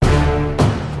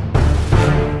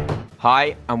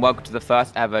Hi, and welcome to the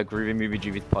first ever Groovy Movie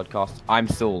Juvies podcast. I'm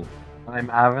Saul.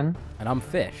 I'm Aaron. And I'm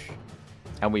Fish.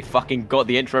 And we fucking got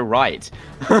the intro right.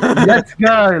 Let's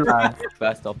go, lads.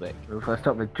 First topic. First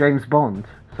up with James Bond,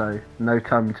 so No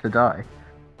Time to Die.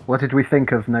 What did we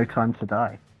think of No Time to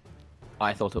Die?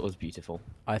 I thought it was beautiful.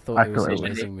 I thought it was an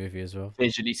amazing movie as well.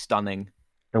 Visually stunning.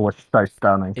 It was so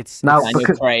stunning.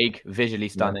 Daniel Craig, visually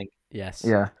stunning. Yes.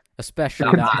 Yeah.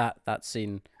 Especially that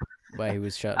scene where he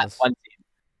was shirtless.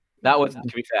 That was, to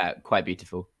be fair, quite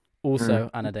beautiful. Also,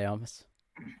 Ana de Armas.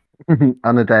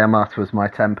 Ana de Armas was my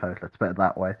tempo, let's put it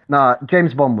that way. Nah,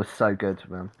 James Bond was so good,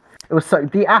 man. It was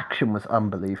the action was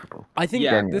unbelievable. I think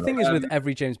the thing is with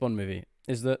every James Bond movie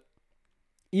is that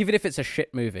even if it's a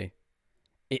shit movie,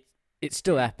 it's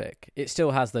still epic. It still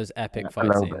has those epic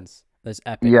fight scenes, those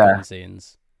epic gun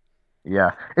scenes.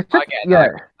 Yeah, it's just, I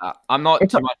get that. I'm not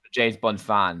too much of a James Bond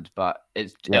fan, but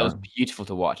it was beautiful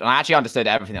to watch, and I actually understood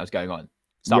everything that was going on.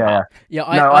 Somehow.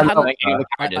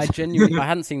 I genuinely I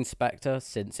hadn't seen Spectre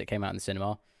since it came out in the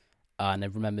cinema, and I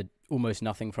remembered almost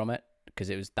nothing from it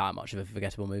because it was that much of a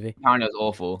forgettable movie. Apparently, it was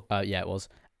awful. Yeah, it was,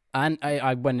 and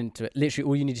I went into it. Literally,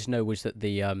 all you needed to know was that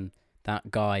the that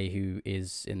guy who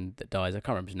is that dies, I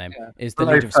can't remember his name, is the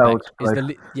leader of Spectre. All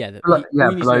you need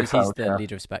to know is he's the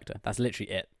leader of Spectre. That's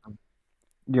literally it.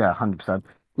 Yeah, 100%.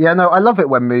 Yeah, no, I love it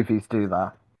when movies do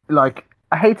that. Like,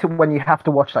 I hate it when you have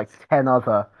to watch like 10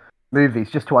 other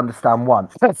movies just to understand one.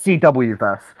 That's CW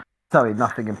verse. Sorry,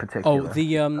 nothing in particular.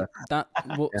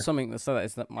 Oh, something that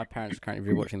is that my parents are currently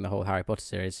rewatching the whole Harry Potter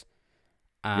series,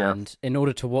 and in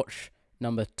order to watch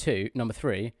number 3,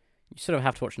 you sort of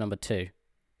have to watch number 2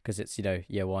 because it's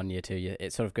year 1, year 2,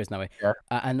 it sort of goes that way. Yeah.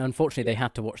 And unfortunately, they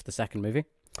had to watch the second movie,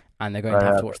 and they're going to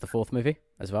have to watch the fourth movie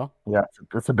as well. Yeah,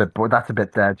 that's a bit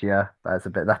dead. Yeah, that's a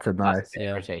no.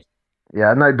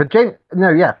 Yeah, no, but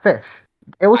Fish.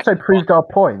 It also proved our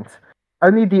point.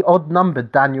 Only the odd number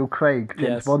Daniel Craig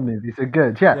James Bond movies are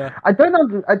good. Yeah. I don't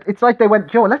know. It's like they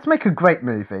went, Joe, let's make a great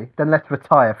movie, then let's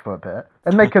retire for a bit,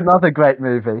 then make another great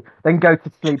movie, then go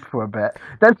to sleep for a bit,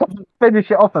 then finish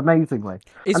it off amazingly.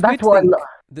 It's and that's why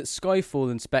that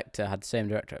Skyfall and Spectre had the same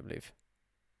director, I believe.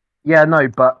 Yeah, no,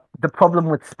 but the problem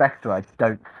with Spectre, I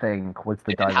don't think, was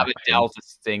the direction. They didn't have a Delta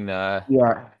thing there.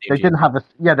 Yeah, they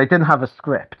didn't have a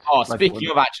script. Oh, speaking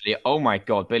of actually, oh my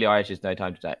god, Billie Eilish's No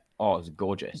Time to Die. Oh, it's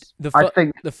gorgeous.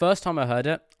 The first time I heard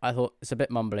it, I thought it's a bit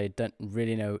mumbly. Don't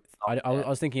really know. I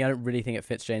was thinking I don't really think it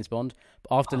fits James Bond.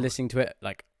 But after listening to it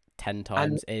like 10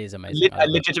 times, it is amazing.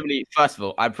 Legitimately, first of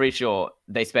all, I'm pretty sure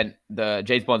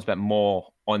James Bond spent more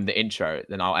on the intro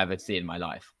than I'll ever see in my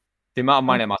life. The amount of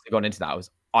money that must have gone into that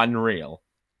was unreal.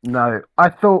 No, I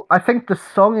think the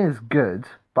song is good,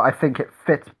 but I think it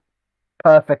fits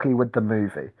perfectly with the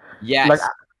movie. Yes. Like,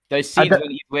 those scenes when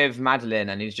he's with Madeline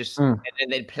and he's just and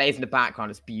it plays in the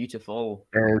background, it's beautiful.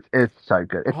 It's so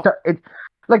good. It's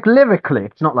like lyrically,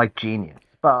 it's not like genius,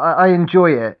 but I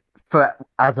enjoy it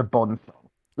as a Bond song.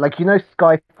 Like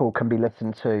Skyfall can be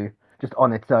listened to just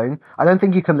on its own. I don't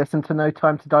think you can listen to No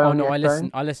Time to Die on its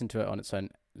own. I listened to it on its own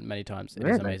many times. It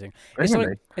really? is amazing.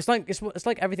 Really? It's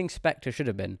like everything Spectre should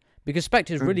have been, because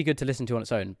Spectre is really good to listen to on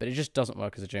its own, but it just doesn't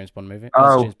work as a James Bond movie.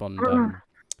 As a James Bond.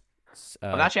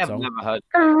 Actually, I've never heard.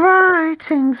 The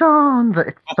writing's on.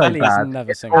 It's so bad.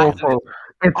 Never it's awful.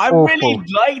 It's awful. Really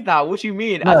like that. What do you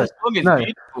mean? As a song,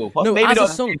 it's beautiful. No, maybe as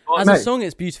a song,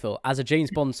 it's beautiful. As a James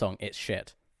Bond song, it's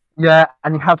shit. Yeah,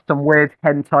 and you have some weird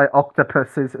hentai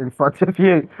octopuses in front of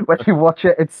you. When you watch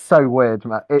it, it's so weird,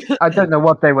 man. I don't know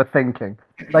what they were thinking.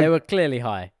 They were clearly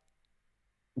high.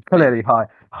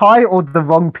 High, or the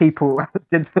wrong people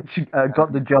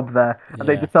got the job there, and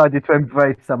they decided to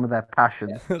embrace some of their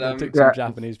passions. They took some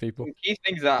Japanese people. Key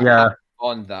things that happened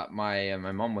on that my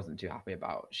mom wasn't too happy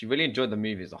about. She really enjoyed the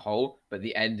movie as a whole, but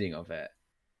the ending of it.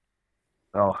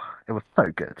 Oh, it was so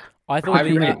good. I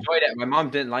really enjoyed it. My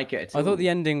mom didn't like it at all. I thought the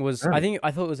ending was. I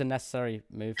thought it was a necessary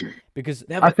move because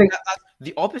I think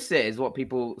the opposite is what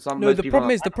people. The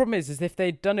problem is if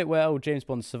they'd done it where James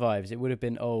Bond survives, it would have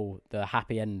been the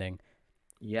happy ending.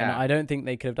 Yeah, and I don't think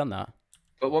they could have done that.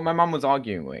 But what my mum was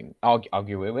arguing was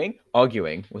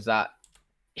that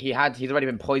he's already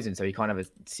been poisoned, so he can't ever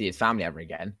see his family ever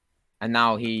again, and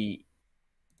now he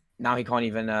can't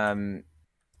even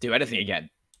do anything again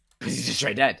because he's just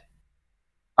straight dead.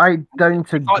 I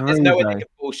don't agree. There's no way they can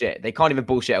bullshit. They can't even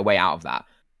bullshit a way out of that.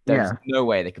 There's no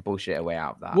way they could bullshit a way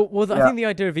out of that. Well, I think the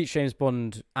idea of each James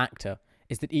Bond actor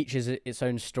is that each is its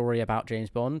own story about James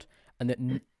Bond, and that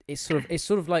it's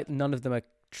sort of like none of them are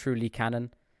truly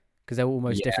canon because they're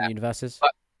almost different universes.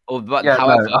 But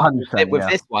However,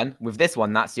 100%, with this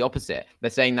one, that's the opposite. They're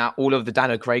saying that all of the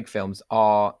Daniel Craig films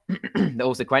are they're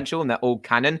all sequential and they're all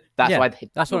canon. That's why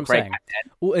that's what I'm saying.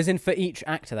 As in for each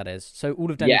actor, that is. So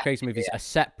all of Daniel Craig's movies are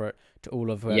separate to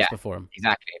all of whoever's before him.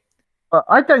 Exactly. But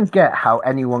I don't get how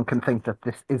anyone can think that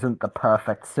this isn't the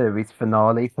perfect series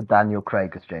finale for Daniel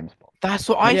Craig as James Bond. That's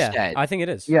what I said. I think it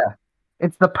is. Yeah.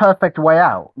 It's the perfect way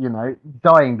out,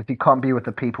 dying because he can't be with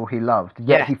the people he loved.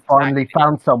 Yet he finally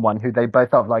found someone who they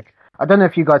both love. Like, I don't know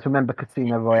if you guys remember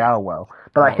Casino Royale well,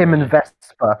 but like him and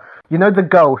Vesper, the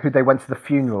girl who they went to the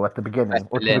funeral at the beginning,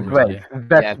 or to the grave.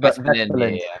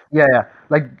 Vesper. Yeah.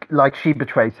 Like she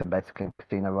betrayed him basically in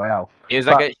Casino Royale. She was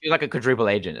like a quadruple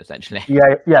agent essentially.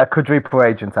 Yeah, quadruple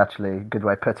agent actually, good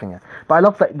way of putting it. But I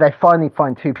love that they finally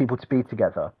find two people to be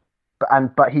together.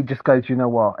 But he just goes, you know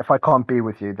what? If I can't be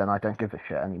with you, then I don't give a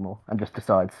shit anymore, and just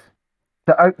decides.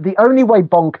 The only way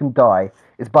Bond can die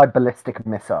is by ballistic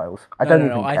missiles. I don't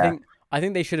even care. I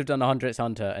think they should have done 100th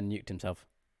Hunter and nuked himself.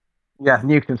 Yeah,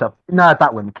 nuked himself. No,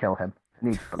 that wouldn't kill him.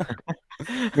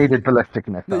 Needed ballistic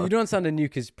missiles. No, you don't understand a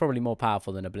nuke is probably more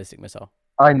powerful than a ballistic missile.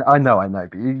 I know,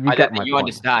 but you I get don't think you point.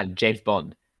 Understand, James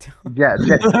Bond. Yeah,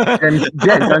 James,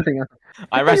 don't think.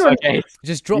 I rest my case.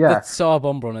 Just drop the Tsar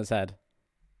bomber on his head.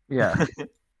 Yeah,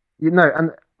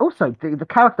 and also the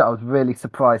character I was really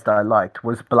surprised I liked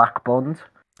was Black Bond.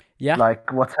 Yeah,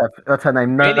 like what's her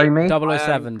name? Really? Naomi?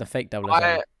 007, the fake 007.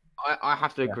 I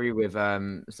have to agree with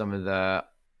some of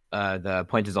the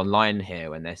pointers online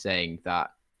here when they're saying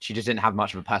that she just didn't have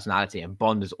much of a personality, and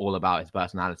Bond is all about his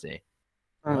personality.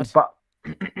 But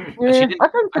I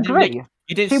don't agree.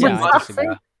 You didn't see much of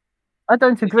her. I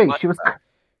don't agree. She was.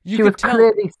 She was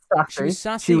clearly sassy. She was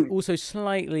sassy, also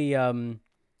slightly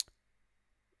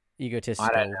egotistical.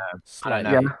 I don't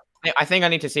know. Yeah. I think I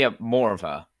need to see more of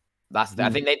her. That's I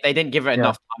think they didn't give her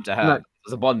enough time to her. No. It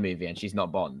was a Bond movie, and she's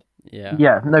not Bond. Yeah.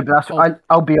 Yeah. No, but that's.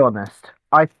 I'll be honest.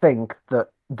 I think that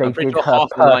they did her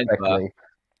perfectly.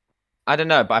 I don't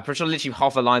know, but I'm pretty sure literally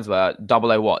half the lines were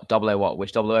 00 what? 00 what?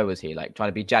 Which 00 was he? Like trying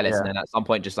to be jealous, and then at some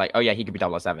point just like, oh yeah, he could be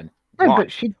 007. No,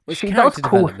 but she does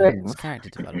cool things. Character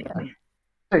development.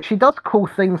 She does cool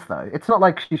things though. It's not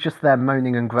like she's just there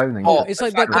moaning and groaning. Oh, it's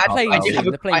like the plane scene.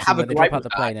 The plane scene where they drop out the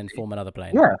plane and form another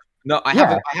plane. Yeah. No, I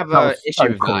have an issue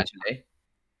with that actually.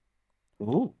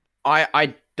 Ooh.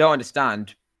 I don't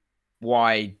understand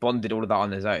why Bond did all of that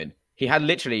on his own. He had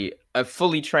literally a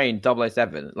fully trained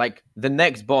 007, like the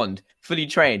next Bond, fully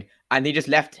trained, and he just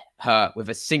left her with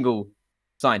a single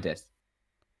scientist.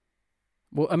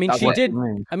 Well, I mean,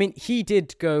 he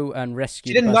did go and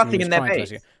rescue. She did nothing in their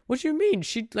base. What do you mean?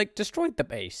 She destroyed the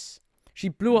base. She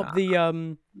blew up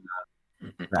the.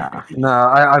 No,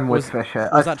 I'm with Fisher.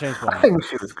 Was that James Bond? I think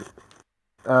she was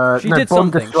good. She did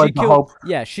Bond something. She killed.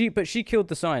 Yeah, she killed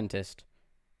the scientist.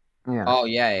 Yeah. Oh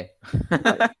yeah.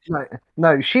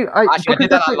 no. She. Actually, I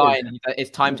did that line. It's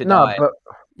time to die. But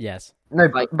yes. No,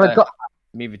 but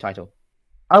movie title.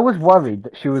 I was worried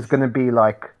that she was going to be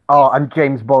like, "Oh, I'm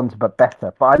James Bond, but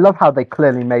better." But I love how they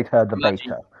clearly made her the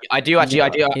beta. I do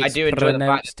enjoy the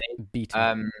fact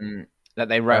that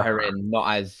they wrote her in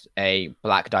not as a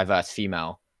black diverse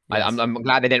female. Yes. I'm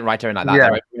glad they didn't write her in like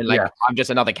that. Yeah. I'm just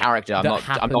another character. I'm not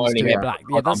only black.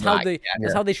 Yeah, that's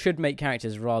how they should make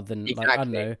characters rather than like I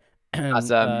don't know. As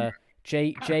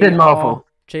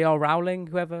J.R. Rowling,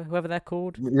 whoever they're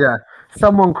called. Yeah,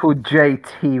 someone called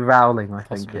J.T. Rowling, I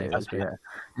think.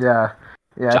 Yeah.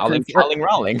 Jowling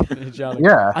Rowling.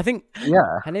 Yeah, I think.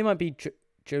 Yeah, her name might be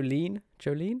Jolene,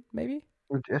 maybe.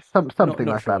 Something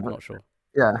like that. I'm not sure.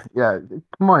 Yeah,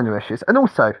 minor issues. And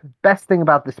also, best thing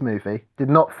about this movie did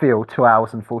not feel 2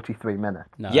 hours and 43 minutes.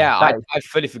 No. Yeah, I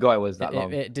fully forgot it was that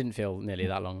long. It didn't feel nearly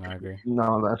that long. I agree.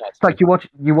 No, it's like you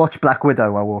watch Black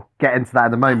Widow. Well, we'll get into that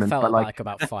in a moment. Felt but like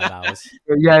about 5 hours.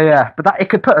 Yeah, but it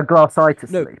could put a glass eye to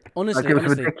sleep. Honestly, it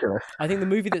was ridiculous. I think the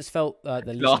movie that's felt the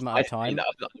least amount of time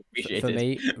for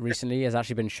me recently has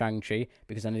actually been Shang-Chi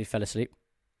because I nearly fell asleep.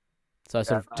 So I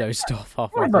sort of dozed off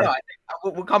halfway through.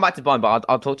 We'll come back to Bond, but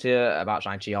I'll talk to you about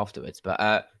Shang-Chi afterwards.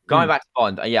 But going back to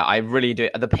Bond, I really do.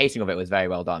 The pacing of it was very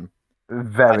well done.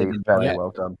 Very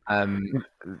well done.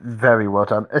 Very well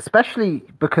done. Especially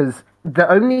because the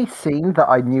only scene that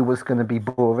I knew was going to be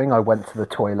boring, I went to the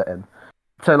toilet in.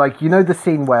 So, the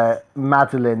scene where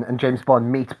Madeline and James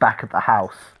Bond meet back at the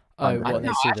house. Oh, they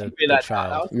see the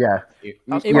child. Yeah. It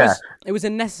was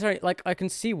a necessary. I can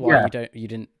see why you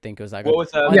didn't think it was that good. I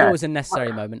thought it was a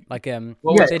necessary moment. They didn't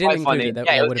include it.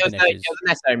 There would have been issues. It was a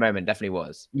necessary moment. Definitely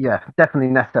was. Yeah, definitely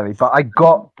necessary. But I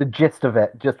got the gist of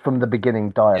it just from the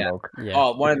beginning dialogue. Yeah.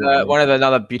 Oh, one of the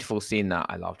another beautiful scene that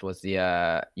I loved was the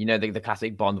the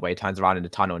classic Bond where he turns around in the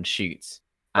tunnel and shoots.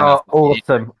 Oh,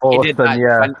 awesome. He did that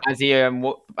Yeah.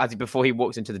 as he before he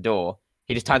walks into the door,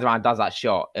 he just turns around and does that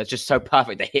shot. It's just so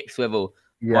perfect. The hip swivel.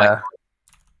 Yeah.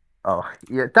 Oh,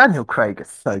 yeah. Daniel Craig is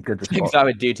so good as Bond. Things I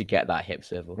would do to get that hip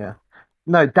swivel. Yeah.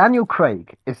 No, Daniel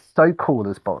Craig is so cool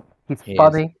as Bond. He's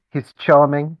funny, he's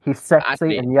charming, he's sexy,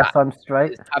 Actually, and yes, I'm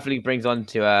straight. This definitely brings on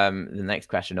to the next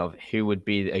question of who would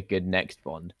be a good next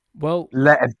Bond. Well,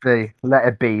 let it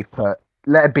be for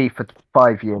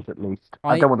 5 years at least.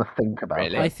 I don't want to think about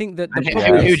it. I think that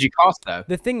who would you cast though?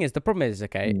 The problem is,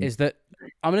 is that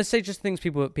I'm going to say just things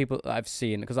people that I've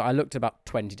seen, because I looked at about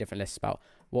 20 different lists about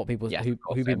what people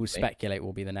who people speculate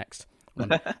will be the next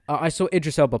one. I saw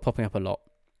Idris Elba popping up a lot,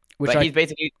 but he's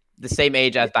basically the same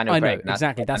age as Daniel Craig. I know,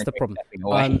 exactly. That's the problem.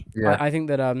 I think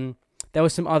that there were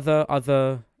some other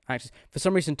actors. For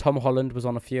some reason, Tom Holland was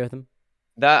on a few of them.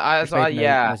 Not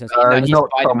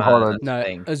Tom Holland.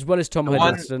 No, as well as Tom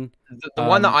Hiddleston. The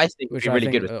one that I think would be really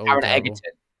good was Taron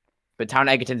Egerton. But Taron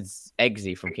Egerton's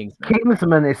Eggsy from Kingsman.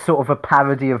 Kingsman is sort of a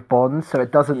parody of Bond, so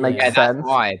it doesn't make sense. That's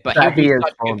why. But he is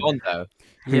such a good Bond, though.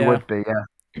 He would be,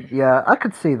 yeah. Yeah, I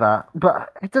could see that. But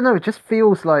I don't know, it just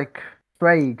feels like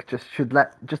Craig should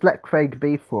let Craig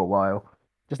be for a while.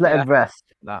 Just let him rest.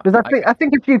 Because I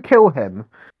think if you kill him,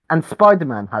 and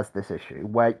Spider-Man has this issue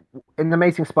where in The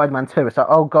Amazing Spider-Man 2, it's like,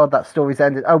 oh god, that story's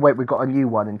ended. Oh wait, we've got a new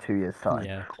one in 2 years' time.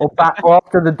 Yeah. Or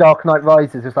after The Dark Knight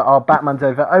Rises, it's like, oh, Batman's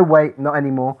over. Oh wait, not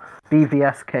anymore.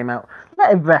 BVS came out.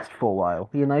 Let him rest for a while,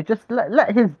 just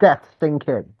let his death sink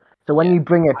in. So when you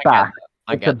bring it back,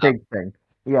 it's a big thing.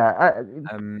 Yeah.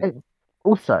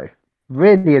 Also,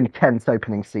 really intense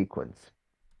opening sequence.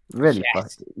 Really fun.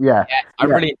 Yeah. I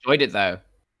really enjoyed it though.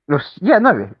 Yeah,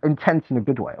 no, intense in a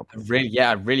good way.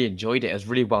 I really enjoyed it. It was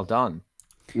really well done.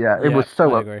 Yeah, it was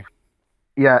so. I agree.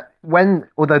 Yeah,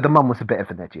 although the mum was a bit of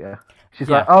an idiot. She's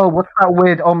like, "Oh, what's that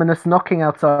weird, ominous knocking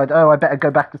outside? Oh, I better go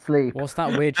back to sleep." What's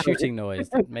that weird shooting noise?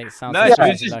 That makes sound. No, she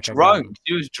was just drunk.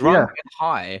 She was drunk and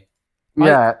high.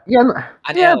 Yeah,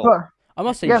 but I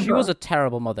must say, she was a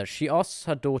terrible mother. She asks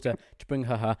her daughter to bring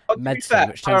her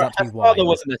medicine, which turns out to be wine. Her father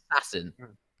was an assassin.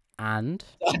 And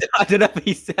I don't know if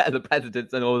he set the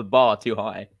precedence or the bar too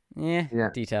high. Yeah.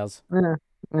 Details. Yeah.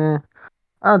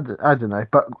 I don't know,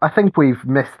 but I think we've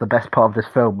missed the best part of this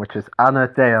film, which is Ana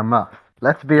de Armas.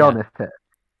 Let's be honest here.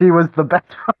 She was the best.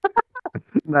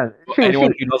 No,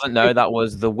 anyone who doesn't know, that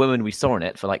was the woman we saw in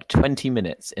it for like 20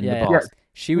 minutes in the bar. Yeah.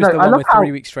 She was the one with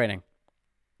 3 weeks training.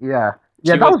 Yeah,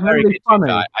 that was really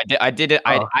funny. I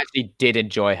actually did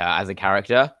enjoy her as a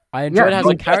character. I enjoyed her as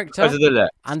a character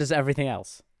and as everything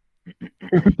else.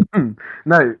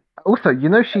 No, also,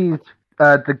 she's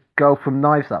the girl from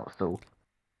Knives Out, Saul.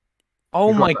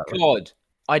 Oh my god!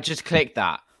 I just clicked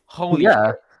that. Holy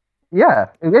shit. Yeah,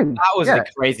 it is. That was a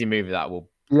crazy movie that will.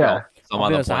 I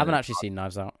haven't actually seen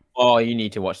Knives Out. Oh, you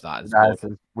need to watch that.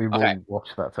 We will watch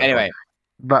that. Anyway.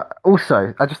 But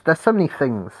also, there's so many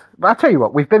things. But I'll tell you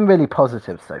what, we've been really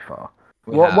positive so far.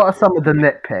 What are some of the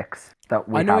nitpicks that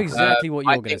we have? I know exactly what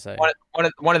you're going to say.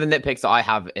 One of the nitpicks that I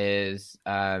have is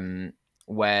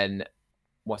when,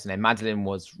 what's her name, Madeline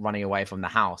was running away from the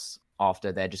house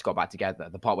after they just got back together.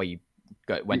 The part where you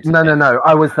went to... No.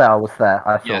 I was there.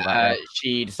 I saw that.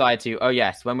 She decided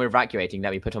to, when we're evacuating,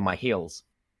 let me put on my heels.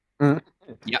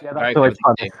 Yeah, that's always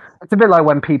fun. It's a bit like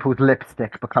when people's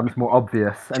lipstick becomes more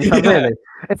obvious. And so really,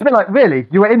 it's a bit like, really,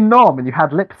 you were in Norm and you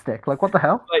had lipstick. Like, what the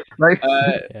hell?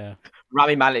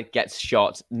 Rami Malek gets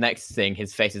shot. Next thing,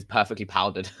 his face is perfectly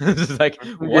powdered. It's like,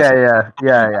 what?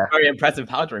 Yeah. Very impressive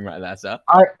powdering right there, sir.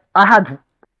 I had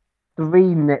 3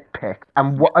 nitpicks,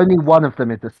 and only one of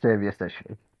them is a serious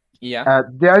issue. Yeah.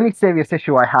 The only serious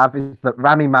issue I have is that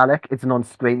Rami Malek isn't on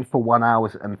screen for 1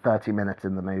 hour and 30 minutes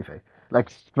in the movie. Like,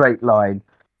 straight line.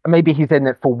 Maybe he's in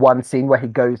it for one scene where he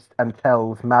goes and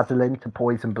tells Madeline to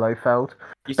poison Blofeld.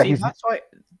 You see, that's why.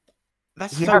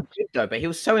 That's so good though. But he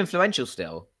was so influential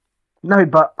still. No,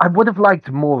 but I would have liked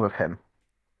more of him.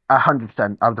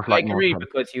 100%. I would have liked more of him. I agree,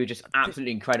 because he was just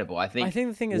absolutely incredible. I think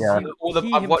the thing is,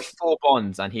 I've watched 4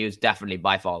 Bonds, and he was definitely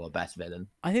by far the best villain.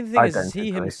 I think the thing is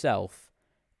he himself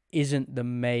isn't the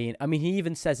main. I mean, he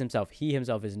even says he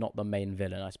himself is not the main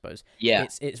villain, I suppose. Yeah.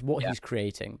 It's what he's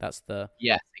creating. That's the...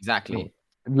 Yes, exactly.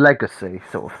 Legacy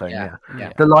sort of thing, yeah.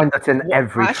 The line that's in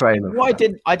every trailer. I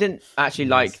didn't actually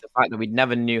like the fact that we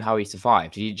never knew how he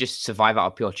survived. Did he just survive out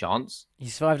of pure chance? He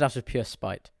survived out of pure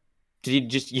spite. Did he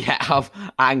just out of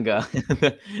anger?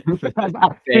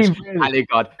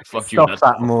 God, fuck you. Off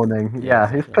that morning. Yeah,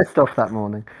 he was pissed off that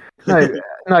morning. No,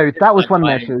 that was one of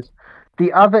the issues.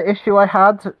 The other issue I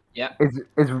had is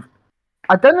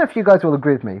I don't know if you guys will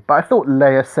agree with me, but I thought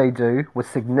Léa Seydoux was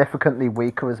significantly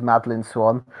weaker as Madeline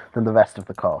Swan than the rest of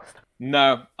the cast.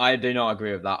 No, I do not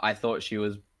agree with that. I thought she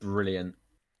was brilliant.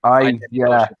 I thought she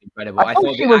was incredible. I thought the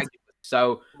acting was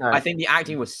so. No. I think the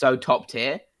acting was so top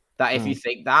tier that if you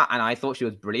think that, and I thought she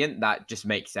was brilliant, that just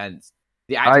makes sense.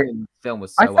 The acting in the film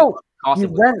was so. I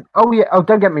thought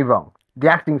don't get me wrong. The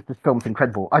acting in this film's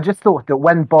incredible. I just thought that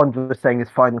when Bond was saying his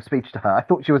final speech to her, I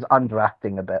thought she was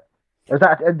underacting a bit. Was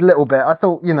that a little bit? I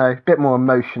thought, a bit more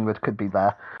emotion could be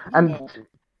there. And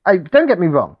don't get me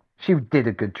wrong, she did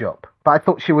a good job. But I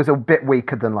thought she was a bit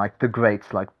weaker than like the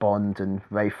greats like Bond and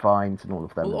Ray Fiennes and all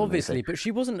of them. Well, obviously, but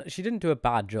she didn't do a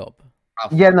bad job.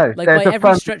 Yeah, no. Like by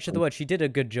every stretch of the word, she did a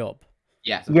good job.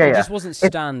 Yes, she just wasn't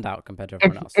standout compared to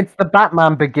everyone else. It's the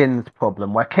Batman Begins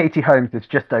problem, where Katie Holmes is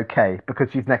just okay because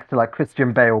she's next to like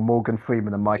Christian Bale, Morgan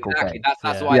Freeman, and Michael Caine.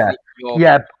 That's why I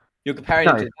think you're comparing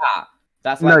it to that.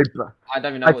 That's like, I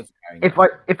don't even know what's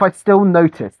comparing. If I still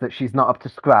notice that she's not up to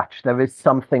scratch, there is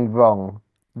something wrong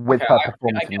with her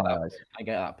performance in my eyes. I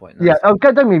get that point. Don't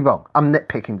get me wrong. I'm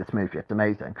nitpicking this movie. It's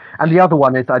amazing. And the other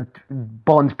one is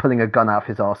Bond pulling a gun out of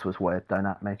his arse was weird. Don't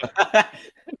at me.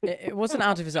 It wasn't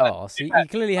out of his arse. He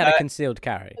clearly had a concealed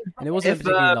carry, and it wasn't a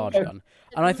particularly large gun.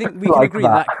 And I think we can agree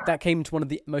that came to one of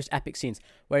the most epic scenes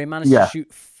where he managed to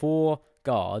shoot 4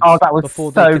 guards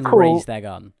before they can raise their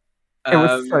gun. It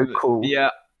was so cool. Yeah,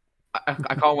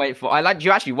 I can't wait for.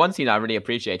 Actually, one scene I really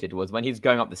appreciated was when he's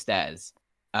going up the stairs.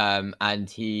 And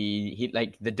he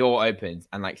like the door opens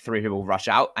and like 3 people rush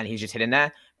out and he's just hidden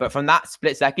there. But from that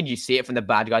split second, you see it from the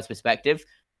bad guy's perspective.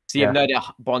 So you know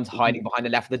that Bond's hiding behind the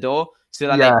left of the door. So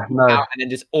that they come out and then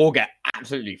just all get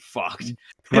absolutely fucked.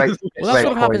 Well, that's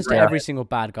what happens to every single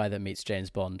bad guy that meets James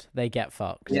Bond. They get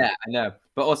fucked. Yeah, I know.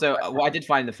 But also, what I did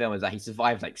find in the film is that he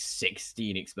survived like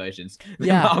 16 explosions.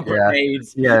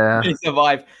 Grenades. Yeah. He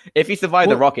survived. If he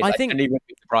survived the rockets, I shouldn't even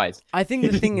be surprised. I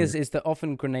think the thing is that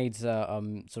often grenades are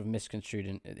sort of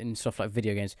misconstrued in stuff like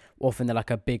video games. Often they're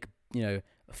like a big,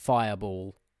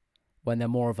 fireball, when they're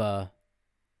more of a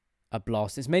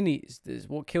blast. It's mainly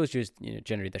what kills you is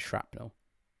generally the shrapnel.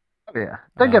 Yeah,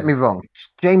 don't get me wrong.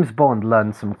 James Bond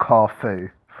learned some car fu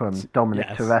from Dominic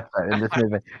Toretto in this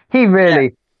movie. He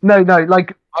really no.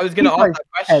 Like I was going to ask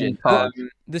that question.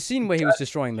 The scene where he was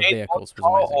destroying the vehicles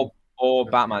was amazing. Or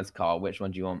Batman's car. Which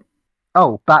one do you want?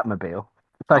 Oh, Batmobile.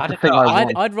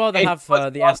 I'd rather have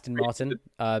the Aston Martin,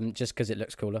 just because it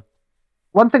looks cooler.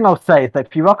 One thing I'll say is that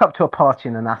if you rock up to a party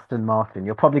in an Aston Martin,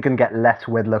 you're probably going to get less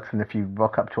weird looks than if you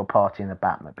rock up to a party in a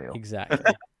Batmobile. Exactly.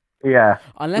 Yeah.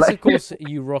 Unless, of course,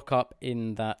 you rock up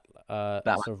in that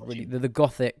sort of really the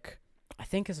gothic. I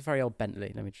think it's a very old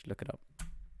Bentley. Let me just look it up.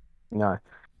 No.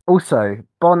 Also,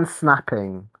 Bond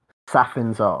snapping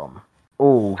Safin's arm.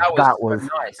 Oh, that was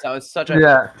nice. That was such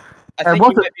a I think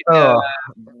he might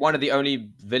be one of the only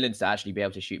villains to actually be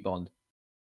able to shoot Bond.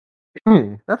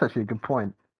 That's actually a good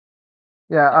point.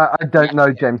 Yeah, I don't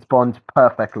know James Bond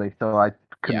perfectly, so I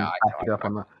couldn't back it up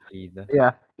on that. Either.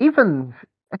 Yeah, even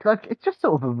it's just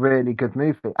sort of a really good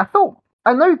movie.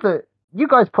 I know that you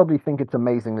guys probably think it's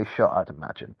amazingly shot. I'd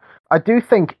imagine. I do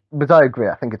think, but I agree.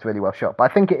 I think it's really well shot, but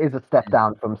I think it is a step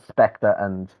down from Spectre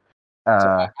and. So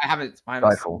I haven't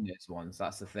seen this one, so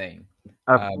that's the thing.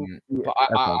 But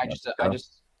I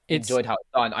just enjoyed how it's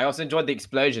done. I also enjoyed the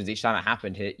explosions each time it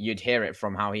happened. You'd hear it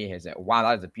from how he hears it. Wow,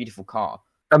 that is a beautiful car.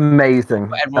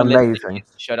 Amazing.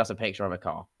 Showed us a picture of a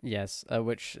car. Yes,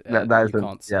 which you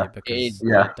can't see because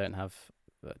I don't have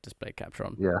display capture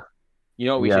on. Yeah. You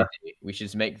know what we should do? We should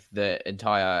just make the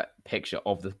entire picture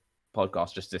of the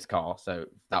podcast just this car, so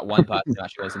that one person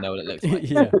actually wants to know what it looks like.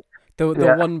 Yeah.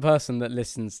 The one person that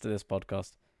listens to this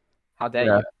podcast. How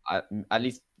dare you? At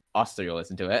least us three will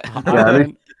listen to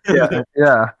it.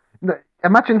 Yeah.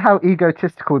 Imagine how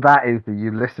egotistical that is that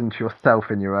you listen to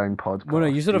yourself in your own podcast. Well, no,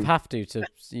 you sort of have to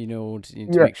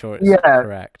make sure it's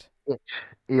correct.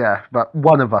 Yeah, but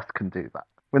one of us can do that.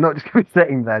 We're not just going to be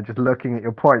sitting there just looking at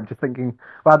your point, just thinking,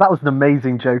 wow, that was an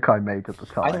amazing joke I made at the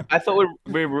time. I thought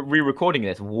we were re-recording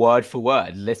this word for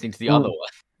word, listening to the other one.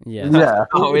 Yeah.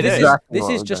 This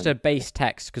is just a base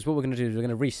text, because what we're going to do is we're going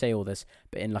to re-say all this,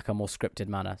 but in like a more scripted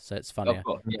manner, so it's funnier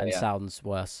and sounds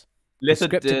worse.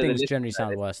 Scripted things generally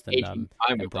sound worse than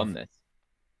we've done this.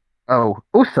 Oh,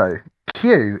 also,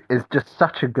 Q is just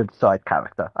such a good side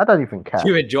character. I don't even care.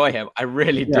 You enjoy him. I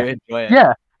really do enjoy it.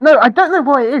 Yeah. No, I don't know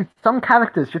why it is. Some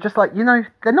characters, you're just like,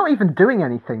 they're not even doing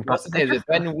anything. What's his name? Is it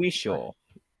Ben Whishaw?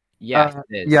 Yeah,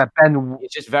 it is. Yeah, Ben.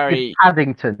 It's just very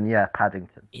Paddington. Yeah,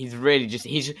 Paddington. He's really just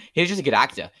he's just a good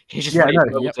actor. He's just really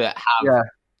able to have. Yeah,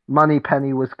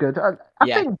 Moneypenny was good.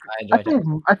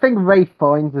 I think Ray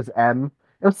Fiennes as M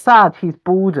It was sad. He's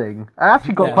balding. I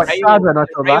actually got quite sad when I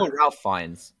saw Ray that. or Ralph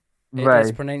Fiennes. Ray.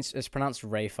 It's pronounced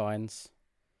Ray Fiennes.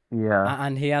 Yeah.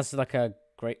 And he has like a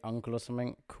great uncle or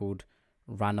something called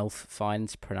Ranulph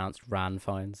Fiennes, pronounced Ran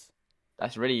Fiennes.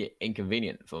 That's really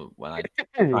inconvenient for when I try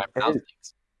and pronounce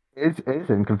things. It is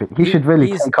inconvenient. He should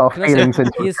really take our feelings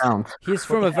into account. He's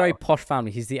from a very posh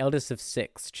family. He's the eldest of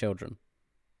 6 children.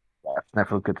 That's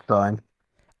never a good sign.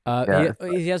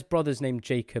 He has brothers named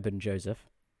Jacob and Joseph.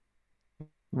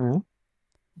 Mm.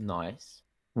 Nice.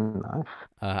 Nice.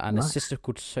 And a sister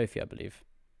called Sophie, I believe.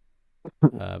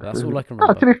 But that's all I can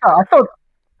remember. To be fair,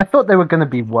 I thought they were going to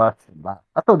be worse than that.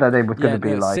 I thought their name was going to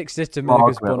be like 6 Sister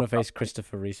Mingus Boniface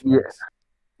Christopher Reese.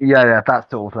 Yeah,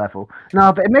 that sort of level.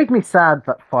 No, but it made me sad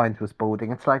that Fiennes was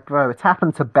balding. It's like, bro, it's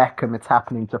happened to Beckham, it's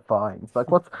happening to Fiennes. Like,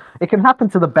 it can happen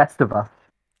to the best of us.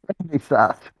 It made me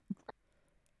sad.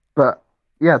 But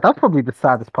yeah, that's probably the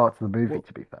saddest part of the movie,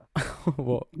 to be fair.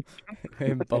 What?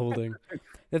 Him balding.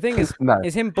 The thing is,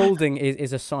 is him balding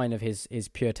is a sign of his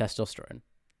pure testosterone.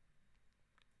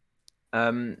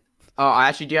 I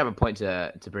actually do have a point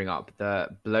to bring up. The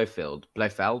Blofeld.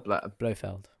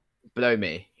 Blow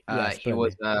me. Yes, he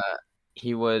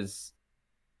was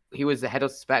the head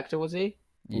of Spectre, was he?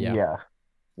 Yeah.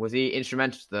 Was he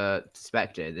instrumental to the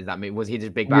Spectre? Does that mean was he the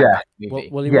Big Bang movie?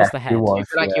 Well, he was the head. He was, Do you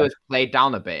feel like he was played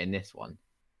down a bit in this one?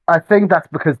 I think that's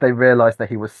because they realised that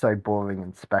he was so boring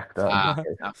in Spectre. Okay.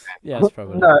 Yeah, it's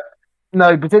probably.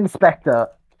 No, but in Spectre,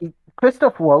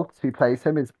 Christoph Waltz, who plays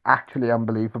him, is actually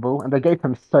unbelievable, and they gave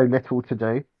him so little to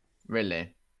do.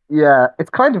 Really? Yeah, it's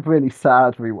kind of really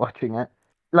sad rewatching it.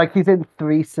 Like, he's in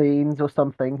 3 scenes or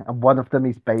something, and one of them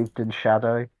he's bathed in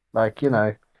shadow. Like,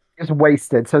 he's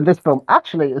wasted. So in this film,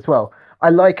 actually, as well,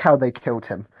 I like how they killed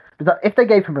him. Because if they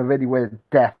gave him a really weird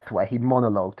death where he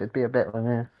monologued, it'd be a bit,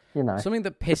 Something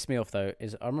that pissed me off, though,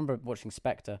 is I remember watching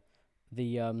Spectre.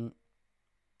 They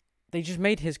just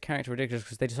made his character ridiculous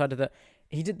because they decided that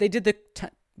they did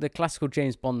the classical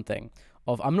James Bond thing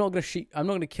of I'm not going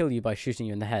to kill you by shooting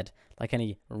you in the head like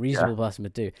any reasonable person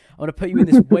would do. I'm going to put you in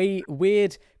this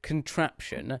weird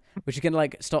contraption which you can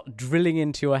like start drilling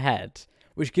into your head,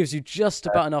 which gives you just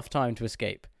about enough time to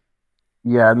escape.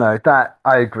 Yeah, no, that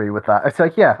I agree with that. It's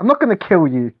like, I'm not going to kill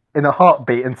you in a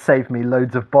heartbeat and save me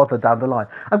loads of bother down the line.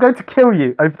 I'm going to kill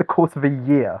you over the course of a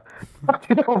year.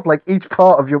 Like each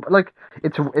part of your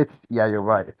it's you're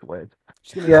right. It's weird.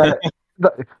 Yeah.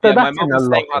 My mum was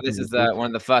saying how this is one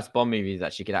of the first Bond movies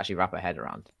that she could actually wrap her head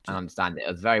around and understand it.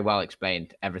 It was very well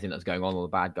explained, everything that's going on, all the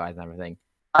bad guys and everything.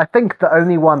 I think the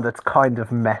only one that's kind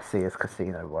of messy is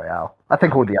Casino Royale. I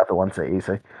think all the other ones are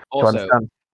easy to understand.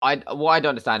 What I don't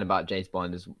understand about James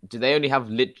Bond is, do they only have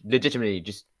legitimately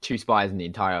just 2 spies in the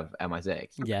entire of MI6?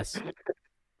 Yes.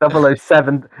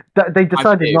 007. They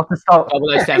decided not to start.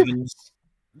 007s.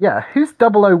 Yeah, who's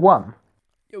 001?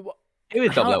 Who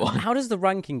is 001? How does the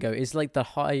ranking go? Is like the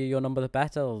higher your number, the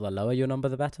better, or the lower your number,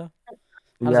 the better?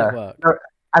 How does it work? No,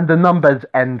 and the numbers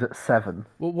end at 7.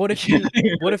 Well, what if you?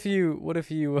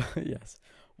 Yes.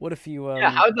 What if you?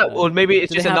 How's that? Or maybe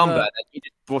it's just a number that you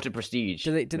just brought to prestige.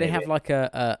 Do they have like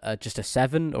a just a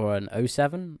 7 or an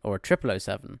 07 or a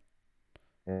 007?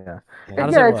 Yeah. How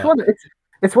does it work?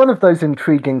 It's one of those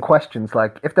intriguing questions.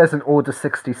 Like, if there's an Order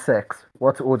 66,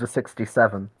 what's Order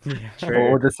 67? Yeah, or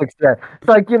Order 68? It's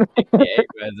like,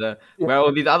 where are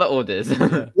all these other orders?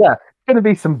 Yeah, it's gonna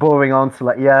be some boring answer.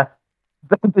 Like, they're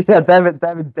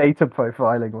in data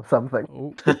profiling or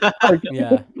something. Like,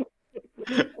 yeah.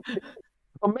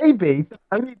 Or maybe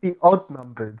only the odd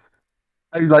numbers,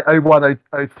 like 01,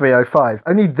 03, 05.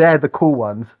 Only they're the cool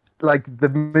ones, like the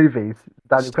movies.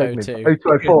 Daniel Craig movies.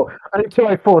 0204. Only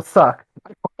 204 suck.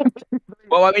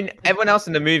 Well, I mean, everyone else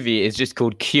in the movie is just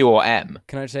called Q or M.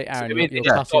 Can I just say, Aaron, you're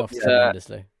cutting off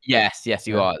tremendously. Yes,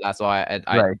 you are. That's why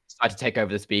I decided to take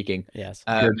over the speaking. Yes.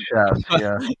 Yeah.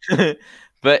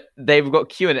 But they've got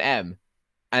Q and M,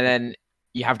 and then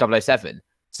you have 007.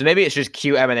 So maybe it's just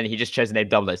QM, and then he just chose the name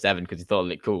 007 because he thought it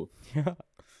looked cool.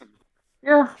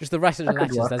 Yeah. Just the rest of the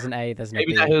letters. There's an A, there's an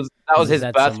maybe B. that was his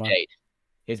birth date.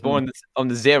 He was born on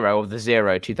the 0 of the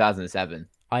 0, 2007.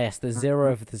 Ah, yes, the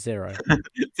 0 of the 0.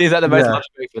 Seems like the most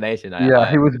logical explanation.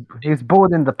 He was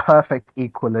born in the perfect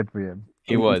equilibrium.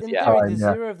 He was, In theory, the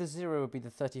 0 of the 0 would be the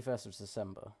 31st of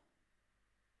December.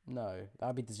 No, that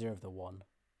would be the 0 of the 1.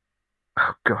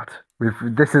 Oh God, we've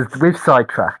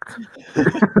sidetracked.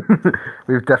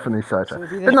 We've definitely sidetracked. So it would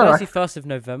be the 31st of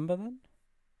November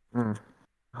then?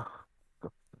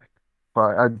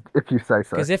 Right, if you say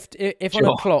so. Because if on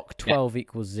a clock 12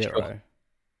 equals 0. Sure.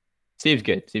 Seems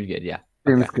good, yeah.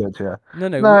 Seems good, yeah.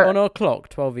 No, on our clock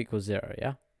 12 equals 0,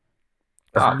 yeah?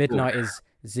 Because midnight is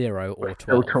 0 or 12.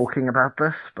 Still talking about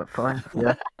this, but fine,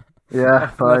 yeah. Yeah,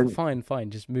 fine. Fine.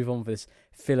 Just move on with this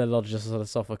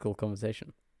philosophical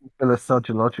conversation.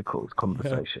 Philosophical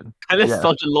conversation.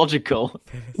 Philosophical.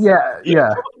 Yeah.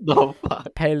 What the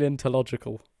fuck?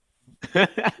 Paleontological.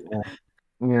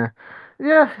 Yeah.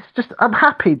 It's just I'm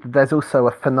happy that there's also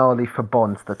a finale for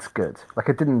Bond that's good. Like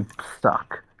it didn't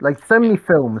suck. Like so many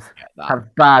films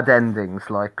have bad endings,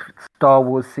 like Star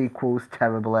Wars sequels,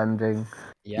 terrible ending.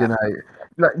 Yeah. You know,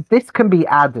 like this can be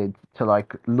added to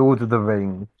like Lord of the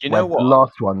Rings. You know what? The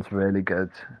last one's really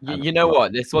good. You know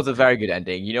what? This was a very good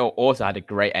ending. You know, also had a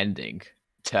great ending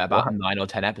to about 9 or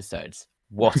 10 episodes.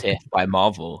 What If by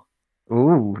Marvel.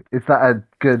 Ooh, is that a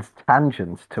good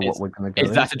tangent to what we're going to go?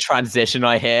 Is that a transition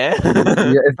I hear? Is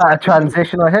that a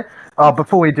transition I hear?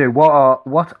 Before we do,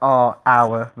 what are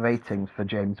our ratings for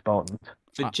James Bond?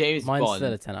 For James Bond, mine's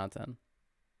still a 10 out of 10.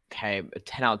 Okay, a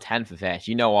 10 out of 10 for this.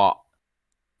 You know what?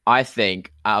 I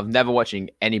think I've never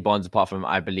watching any Bonds apart from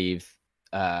I believe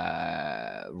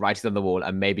Writings on the Wall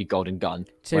and maybe Golden Gun.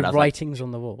 So Writings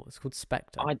on the Wall. It's called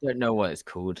Spectre. I don't know what it's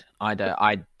called.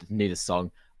 I knew the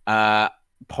song.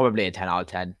 Probably a 10 out of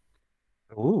 10.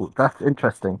 Ooh, that's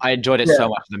interesting. I enjoyed it so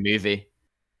much in the movie.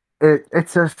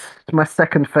 It's my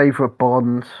second favorite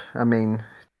Bond. I mean,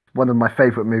 one of my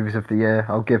favorite movies of the year.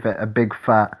 I'll give it a big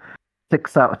fat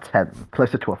 6 out of 10.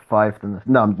 Closer to a 5 than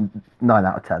 9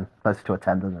 out of 10. Closer to a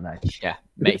 10 than an 8. Yeah,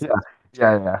 makes sense.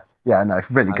 Yeah, no,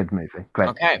 really good movie. Great.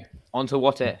 Okay, on to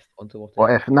What If.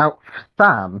 What If. Now,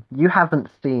 Sam, you haven't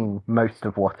seen most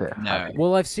of What If. No.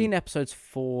 Well, I've seen episodes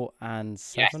 4 and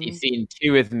 7. Yes, he's seen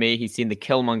 2 with me. He's seen the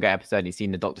Killmonger episode. He's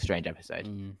seen the Doctor Strange episode.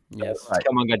 Yes. Right.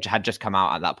 Killmonger had just come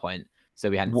out at that point, so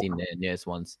we hadn't seen the newest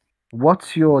ones.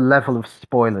 What's your level of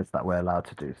spoilers that we're allowed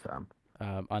to do, Sam?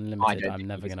 Unlimited. I'm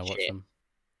never going to watch them.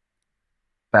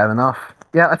 Fair enough.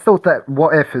 Yeah, I thought that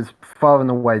What If is far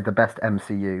and away the best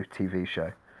MCU TV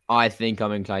show. I think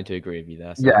I'm inclined to agree with you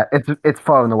there. So. Yeah, it's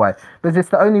far and away, but it's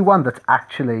the only one that's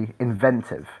actually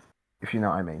inventive, if you know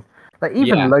what I mean. Like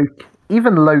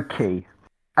even low key.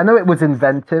 I know it was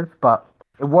inventive, but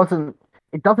it wasn't.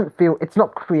 It doesn't feel. It's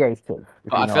not creative.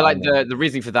 But I feel like the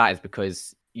reason for that is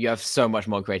because you have so much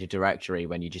more creative directory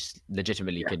when you just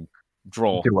legitimately can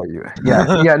draw. Do what you.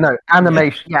 Yeah, no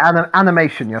animation. Yeah,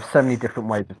 animation. You have so many different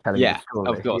ways of telling the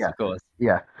story. Of course.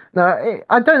 Yeah. No,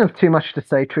 I don't have too much to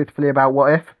say truthfully about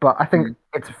What If, but I think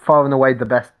it's far and away the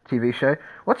best TV show.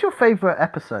 What's your favorite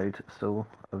episode, Saul,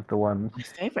 of the ones? My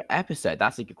favorite episode?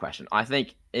 That's a good question. I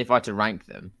think if I had to rank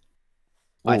them,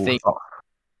 I think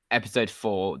episode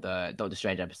 4, the Doctor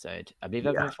Strange episode, I believe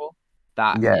episode 4,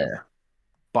 that is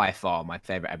by far my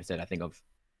favorite episode, I think, of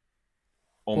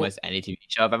almost any TV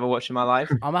show I've ever watched in my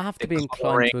life. I'm gonna have to be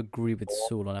inclined to agree with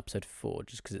Saul on episode 4,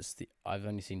 just because I've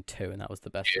only seen 2, and that was the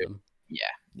best of them.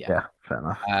 Yeah, fair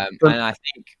enough. And I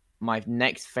think my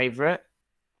next favorite,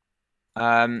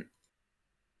 I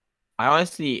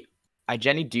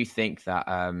genuinely do think that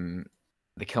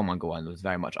the Killmonger one was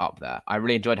very much up there. I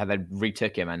really enjoyed how they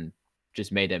retook him and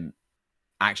just made him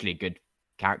actually a good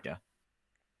character.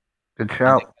 Good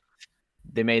shout.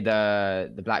 They made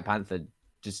the Black Panther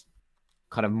just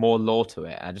kind of more lore to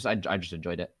it. I just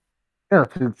enjoyed it. Yeah,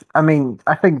 I mean,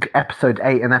 I think episode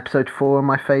 8 and episode 4 are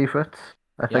my favorites.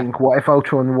 I think What If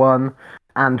Ultron won,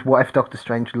 and What If Doctor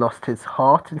Strange lost his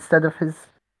heart instead of his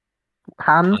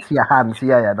hands? Yeah, hands.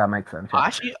 Yeah, that makes sense.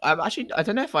 Yeah. I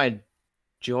don't know if I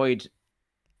enjoyed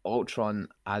Ultron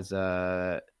as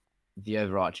the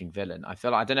overarching villain. I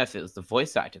don't know if it was the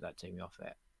voice actor that took me off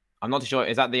it. I'm not sure.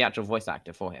 Is that the actual voice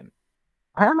actor for him?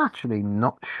 I am actually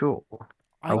not sure.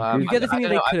 You get the thing that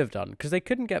they could have done, because they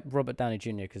couldn't get Robert Downey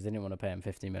Jr. because they didn't want to pay him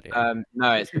 $50 million.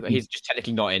 No, he's just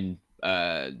technically not in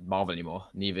Marvel anymore.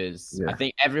 Neither is I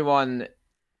think everyone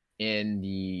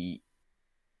I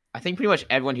think pretty much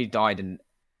everyone who died in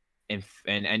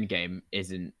Endgame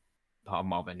isn't part of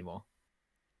Marvel anymore.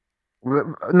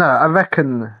 No, I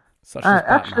reckon.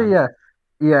 Actually,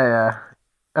 yeah.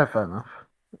 Fair enough.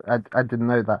 I didn't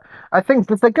know that. I think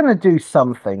that they're gonna do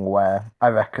something where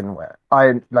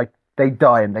they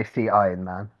die and they see Iron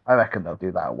Man. I reckon they'll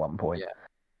do that at one point.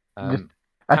 Yeah.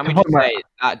 Can we just say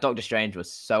that Doctor Strange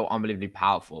was so unbelievably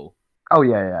powerful? Oh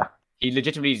yeah. He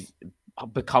legitimately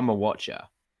become a Watcher.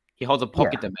 He holds a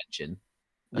pocket dimension.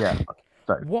 Yeah.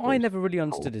 What I never really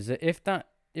understood is that if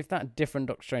that different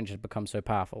Doctor Strange had become so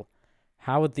powerful,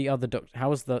 how would how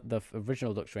was the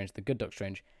original Doctor Strange, the good Doctor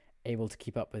Strange, able to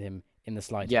keep up with him in the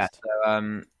slightest? Yeah.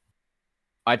 So,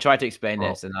 I tried to explain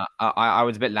this, and I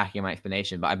was a bit lacking in my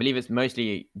explanation, but I believe it's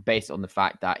mostly based on the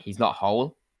fact that he's not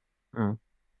whole.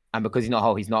 And because he's not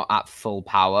whole, he's not at full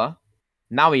power.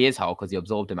 Now he is whole because he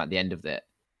absorbed him at the end of it.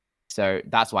 So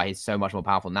that's why he's so much more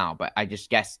powerful now. But I just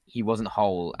guess he wasn't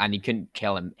whole and he couldn't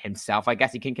kill himself. I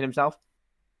guess he couldn't kill himself.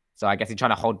 So I guess he's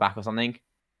trying to hold back or something.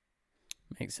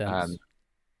 Makes sense.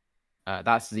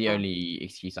 That's the only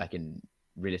excuse I can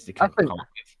realistically come up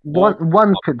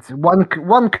with.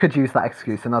 One could use that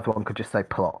excuse. Another one could just say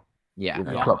plot. Yeah.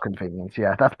 Plot convenience.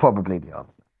 Yeah, that's probably the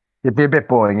answer. It'd be a bit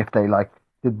boring if they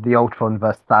did the Ultron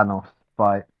versus Thanos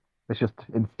fight. It's just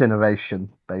incineration,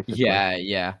 basically.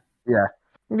 Yeah.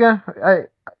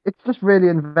 It's just really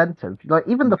inventive. Like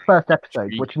even the first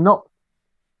episode, which not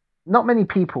many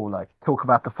people talk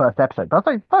about the first episode, but I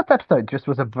think the first episode just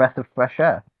was a breath of fresh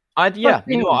air. You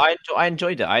know what? I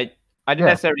enjoyed it. I didn't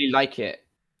necessarily like it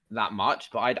that much,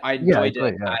 but I enjoyed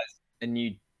it as a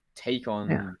new take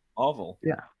on Marvel.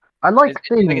 Yeah, I like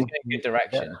seeing it's in a good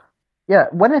direction. Yeah,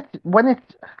 when it's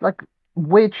like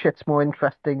weird shit's more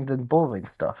interesting than boring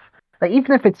stuff. Like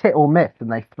even if it's hit or miss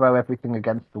and they throw everything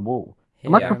against the wall, I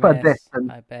much prefer this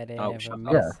than. I bet it never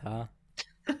miss, huh?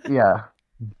 Yeah,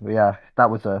 that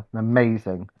was an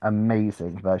amazing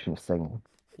version of singing.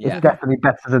 Yeah. It's definitely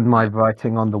better than my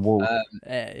writing on the wall.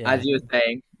 As you were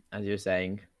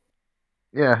saying.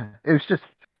 Yeah, it was just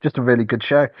a really good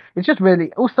show. It's just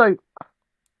really also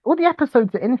all the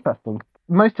episodes are interesting.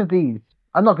 Most of these,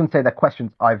 I'm not going to say they're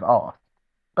questions I've asked,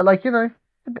 but everyone's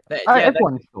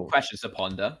questions to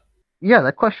ponder. Yeah,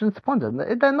 they're questions to ponder.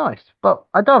 They're nice, but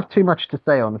I don't have too much to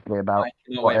say honestly about. I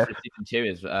cannot wait for season 2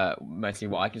 is mostly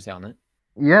what I can say on it.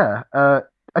 Yeah.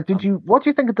 What do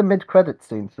you think of the mid-credit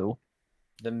scene, Saul?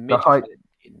 The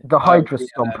Hydra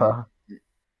Stomper.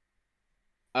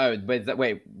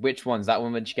 Wait, which one's that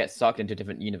one when she gets sucked into a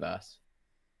different universe?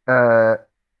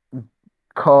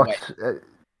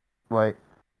 Wait.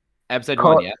 Episode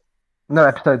 1, yeah? No,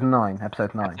 episode 9.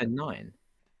 Episode 9?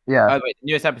 Yeah. Oh, wait,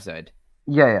 newest episode?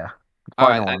 Yeah. All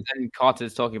right, and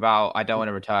Carter's talking about, I don't want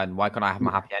to return. Why can't I have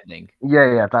my happy ending?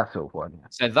 Yeah, that sort of one. Yeah.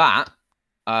 So that,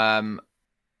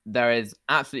 there is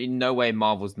absolutely no way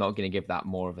Marvel's not going to give that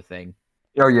more of a thing.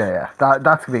 Oh, yeah.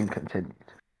 That's being continued.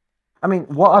 I mean,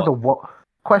 what other what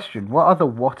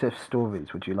if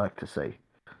stories would you like to see?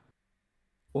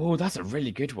 Oh, that's a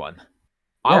really good one. Yeah,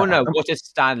 I want to know what if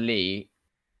Stan Lee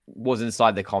was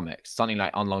inside the comics, something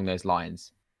like along those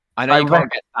lines. I know you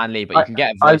can't get Stan Lee, but you can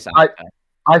get a voice actor.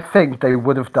 I think they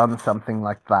would have done something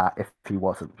like that if he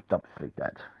wasn't doubly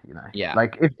dead. You know, yeah.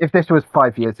 Like if this was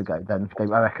 5 years ago, then I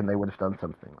reckon they would have done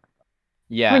something like that.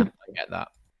 Yeah, I get that.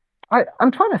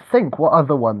 I'm trying to think what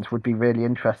other ones would be really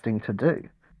interesting to do.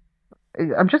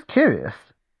 I'm just curious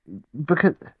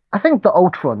because I think the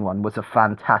Ultron one was a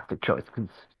fantastic choice.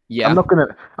 Yeah, I'm not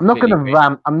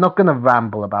gonna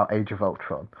ramble about Age of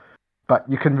Ultron, but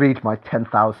you can read my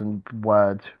 10,000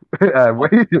 word on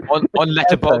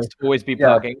Letterboxd. Always be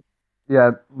plugging.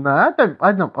 Yeah, no,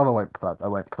 I won't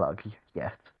plug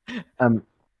yet. No,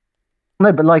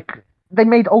 but they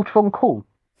made Ultron cool.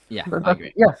 Yeah, I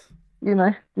agree. Yeah, you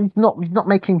know, he's not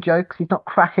making jokes. He's not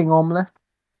cracking omelets.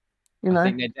 I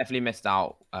think they definitely missed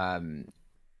out on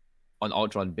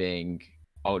Ultron being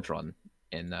Ultron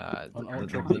in the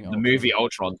movie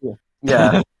Ultron.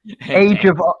 Yeah. Age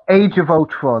of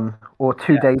Ultron or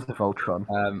 2 Days of Ultron.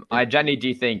 I genuinely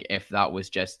do think if that was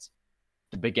just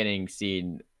the beginning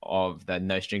scene of the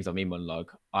No Strings on Me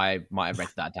monologue, I might have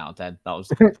rated that down 10. That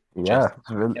was it's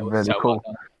really so cool.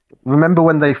 Well. Remember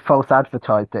when they false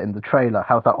advertised it in the trailer?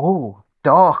 How that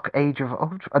dark Age of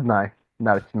Ultron?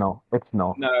 No, it's not. It's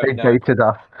not. They dated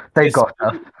us. They got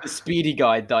us. The speedy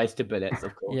guy dies to bullets,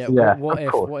 of course. Yeah. What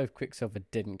if Quicksilver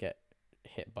didn't get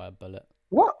hit by a bullet?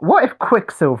 What if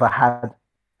Quicksilver had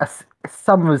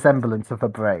some resemblance of a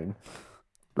brain?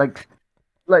 Like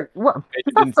what? You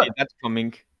didn't see that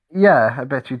coming. Yeah, I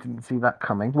bet you didn't see that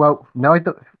coming. Well, no, I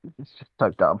don't. It's just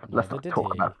so dumb. Let's not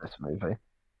talk about this movie.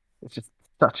 It's just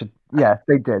such a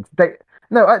They did.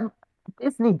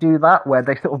 Disney do that where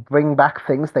they sort of bring back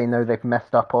things they know they've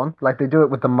messed up on. Like they do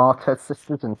it with the Martez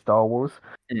sisters in Star Wars.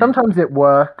 Sometimes it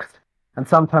works, and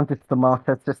sometimes it's the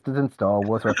Martez sisters in Star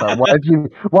Wars. Where it's like, why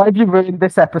have you ruined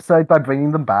this episode by bringing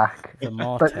them back? The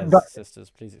Martez sisters,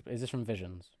 please. Is this from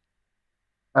Visions?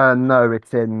 No,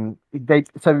 it's in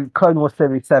So Clone Wars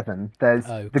Series 7. There's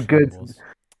the good. Wars.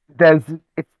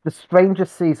 It's the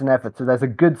strangest season ever. So there's a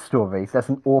good story, there's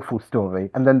an awful story,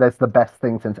 and then there's the best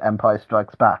thing since Empire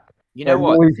Strikes Back. You know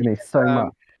what? Annoys me so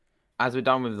much. As we're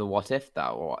done with the what if,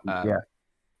 that's a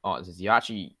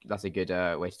good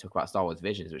way to talk about Star Wars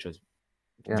Visions, which was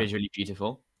visually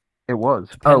beautiful. It was.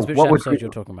 Depends which episode you're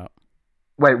talking about.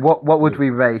 Wait, what would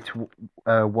we rate?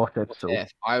 What if?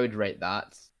 I would rate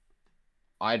that.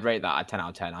 I'd rate that a 10 out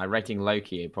of 10. I'm rating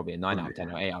Loki probably a 9 out of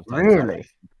 10 or 8 out of 10. Really?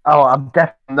 Oh, I'm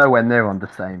definitely nowhere near on the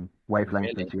same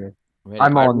wavelength as you. Really?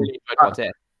 I'm I on. really enjoyed What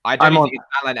If. I don't I'm on. think an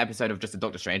outline episode of just a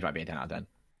Doctor Strange might be a 10 out of 10.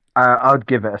 I'd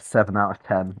give it a 7 out of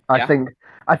 10. Yeah?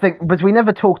 I think, but we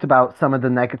never talked about some of the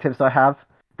negatives I have.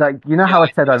 Like, you know how I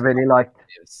said I really liked,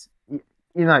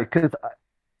 because I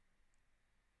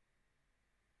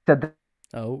said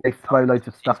they throw loads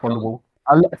of stuff on the wall.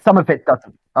 Some of it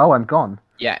doesn't. Oh, I'm gone.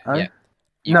 Yeah, oh? yeah.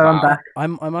 No, I'm back. I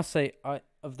must say,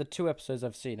 of the 2 episodes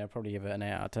I've seen, I'd probably give it an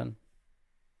 8 out of 10.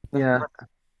 Yeah.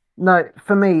 No,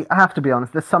 for me, I have to be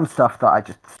honest. There's some stuff that I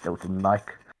just still didn't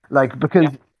like,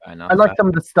 because I like some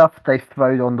of the stuff they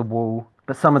throw on the wall,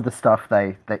 but some of the stuff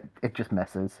they it just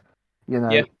messes.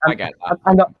 Yeah, I get that.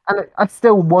 And I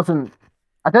still wasn't.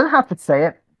 I don't have to say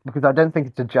it because I don't think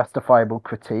it's a justifiable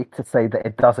critique to say that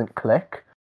it doesn't click.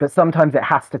 But sometimes it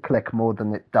has to click more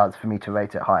than it does for me to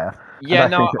rate it higher. Yeah,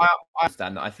 I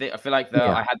understand that. I feel like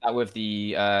I had that with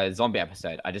the zombie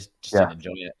episode. I just didn't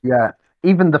enjoy it. Yeah.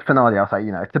 Even the finale, I was like,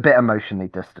 it's a bit emotionally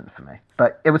distant for me.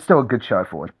 But it was still a good show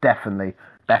forward. Definitely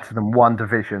better than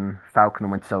WandaVision, Falcon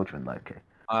and Winter Soldier, and Loki.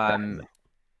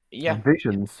 Yeah.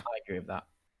 Visions. I agree with that.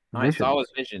 Nice. Star Wars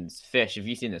Visions. Fish, have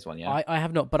you seen this one yet? I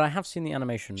have not, but I have seen the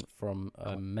animation from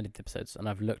many of the episodes, and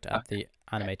I've looked at the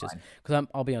animators. Because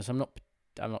I'll be honest, I'm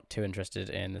not too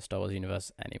interested in the Star Wars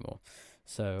universe anymore.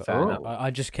 So I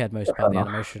just cared most about the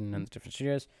animation and the different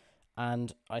studios.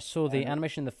 And I saw the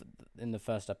animation in the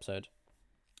first episode.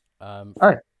 And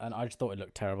I just thought it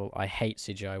looked terrible. I hate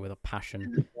CGI with a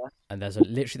passion. And there's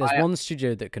one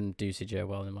studio that can do CGI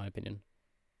well, in my opinion.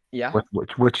 Yeah.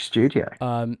 Which studio?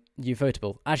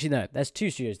 Ufotable. Actually, no. There's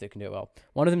 2 studios that can do it well.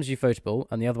 One of them is Ufotable,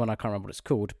 and the other one I can't remember what it's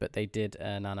called. But they did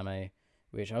an anime,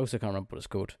 which I also can't remember what it's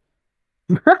called.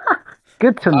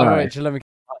 Good to know. Right, let me.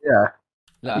 Yeah.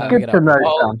 Good to know.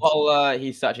 While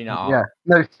he's searching that up. Yeah.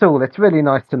 No, Saul, it's really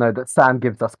nice to know that Sam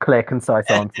gives us clear, concise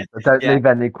answers. Don't leave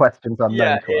any questions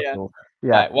unknown to us. All.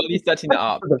 Yeah. Right, while he's searching that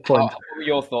up, what were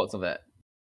your thoughts of it?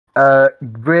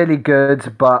 Really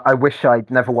good, but I wish I'd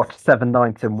never watched 7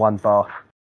 nights in one bath.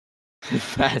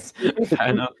 Fair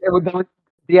enough.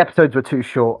 The episodes were too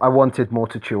short. I wanted more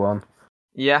to chew on.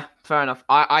 Yeah, fair enough.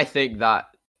 I think that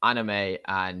anime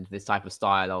and this type of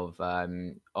style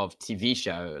of TV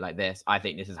show like this, I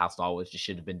think this is how Star Wars just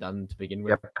should have been done to begin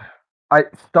with.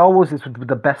 Yep. Star Wars is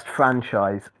the best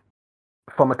franchise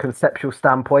from a conceptual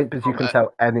standpoint, because you can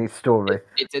tell any story.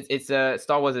 It's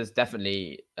Star Wars is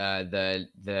definitely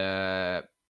the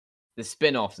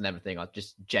spin-offs and everything are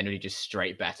just generally just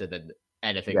straight better than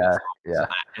anything else. Yeah.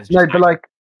 No, but like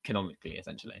canonically,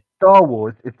 essentially, Star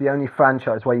Wars is the only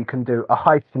franchise where you can do a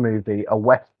heist movie, a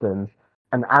western,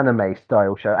 an anime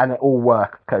style show, and it all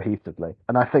works cohesively.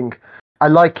 And I think I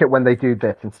like it when they do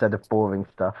this instead of boring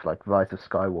stuff like Rise of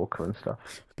Skywalker and stuff.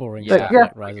 Boring stuff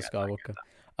like Rise of Skywalker.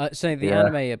 So the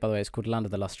anime, by the way, is called Land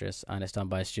of the Lustrous, and it's done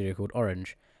by a studio called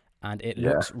Orange, and it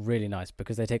looks really nice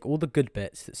because they take all the good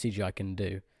bits that CGI can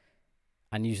do,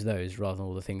 and use those rather than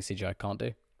all the things CGI can't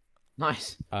do.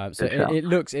 Nice. So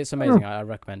it's amazing. I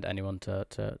recommend anyone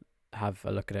to have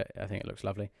a look at it. I think it looks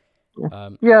lovely.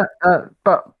 But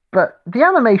the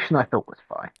animation I thought was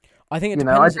fine. I think it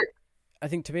depends. I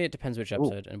think to me it depends which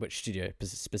episode and which studio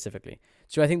specifically.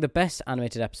 So I think the best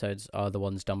animated episodes are the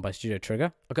ones done by Studio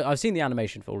Trigger. Okay, I've seen the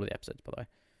animation for all of the episodes, by the way,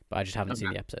 but I just haven't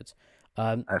seen the episodes.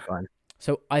 Fine.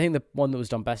 So I think the one that was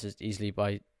done best is easily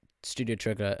by Studio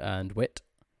Trigger and Wit.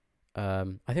 I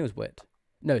think it was Wit.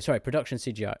 No, sorry, Production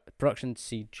CG,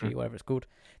 whatever it's called.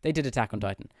 They did Attack on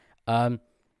Titan.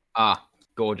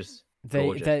 Gorgeous.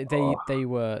 They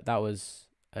were, that was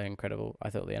incredible.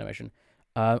 I thought the animation.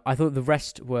 I thought the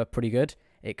rest were pretty good,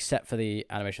 except for the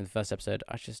animation of the first episode.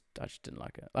 I just didn't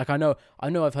like it. Like I know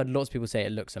I've heard lots of people say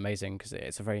it looks amazing because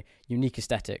it's a very unique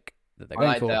aesthetic that they're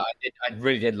going for. I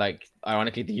really did like,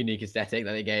 ironically, the unique aesthetic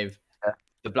that they gave.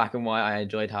 The black and white, I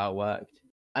enjoyed how it worked.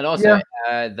 And also,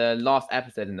 the last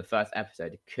episode and the first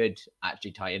episode could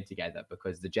actually tie in together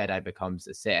because the Jedi becomes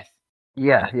a Sith.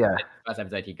 Yeah. In the first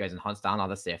episode, he goes and hunts down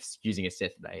other Siths using a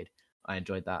Sith blade. I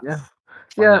enjoyed that.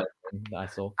 That I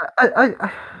saw.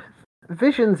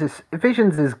 Visions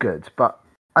is good, but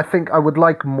I think I would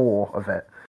like more of it.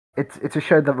 It's a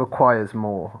show that requires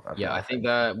more. I think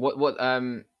what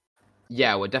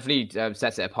definitely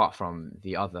sets it apart from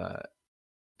the other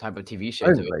type of TV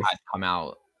shows that we've had come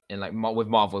out in like with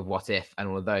Marvel, What If, and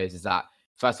all of those is that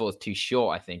first of all it's too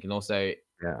short, I think, and also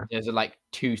there's like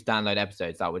 2 standalone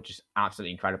episodes that were just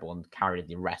absolutely incredible and carried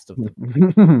the rest of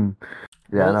the.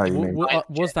 I know what you mean.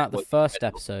 Was that the first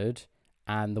episode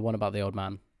and the one about the old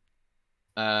man?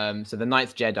 So the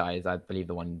Ninth Jedi is, I believe,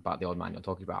 the one about the old man you're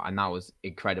talking about, and that was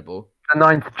incredible. The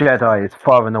Ninth Jedi is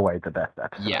far and away the best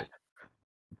episode. Yeah,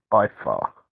 by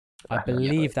far. I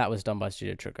believe that was done by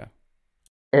Studio Trigger.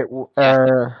 It was.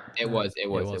 And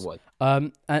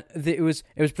it was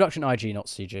production IG, not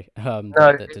CG. No,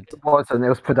 it wasn't. It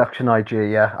was production IG.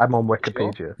 Yeah, I'm on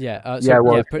Wikipedia. Sure? Yeah.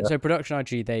 So production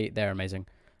IG, they're amazing.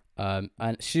 And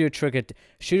Studio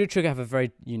Trigger have a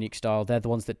very unique style. They're the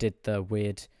ones that did the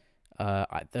weird,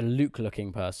 the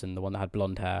Luke-looking person, the one that had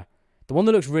blonde hair, the one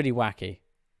that looks really wacky.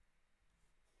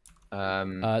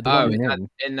 The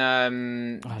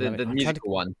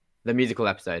musical one, the musical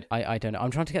episode. I don't know.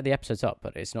 I'm trying to get the episodes up,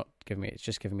 but it's not giving me. It's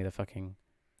just giving me the fucking.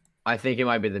 I think it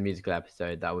might be the musical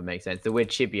episode. That would make sense. The weird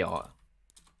chibi art.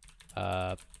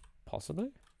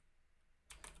 Possibly.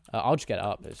 I'll just get it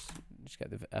up. Just get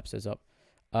the episodes up.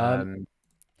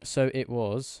 So it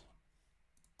was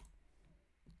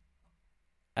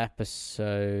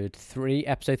episode 3,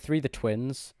 the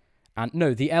twins, and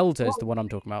no, the elder is the one I'm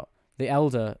talking about. The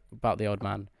elder about the old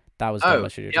man. That was done by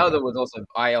Studio Trigger. The elder was also.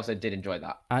 I also did enjoy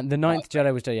that. And the Ninth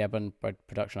Jedi was done by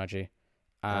production IG.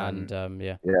 And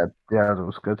yeah, that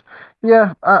was good.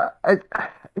 Yeah, I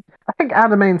think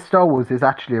anime and Star Wars is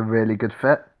actually a really good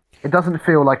fit. It doesn't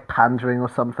feel like pandering or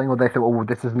something, or they think, oh,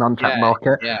 this is an untapped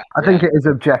market. I think it is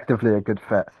objectively a good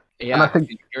fit. Yeah, and I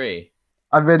agree.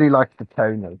 I really liked the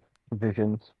tone of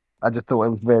Visions. I just thought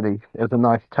it was a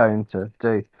nice tone to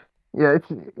do. Yeah,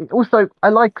 also I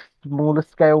like smaller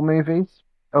scale movies.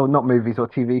 Oh, not movies or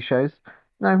TV shows.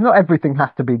 No, not everything has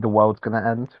to be the world's gonna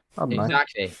end.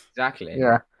 Exactly.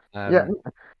 Yeah.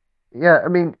 I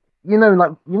mean,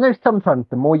 sometimes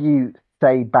the more you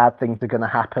say bad things are gonna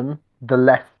happen, the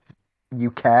less you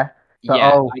care. So,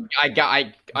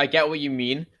 I get what you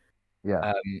mean.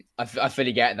 Yeah. I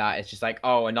fully get that. It's just like,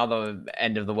 oh, another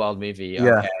end of the world movie.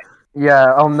 Yeah. Okay.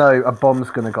 Yeah. Oh no, a bomb's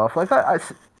gonna go off. Like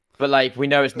but like we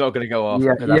know it's not gonna go off.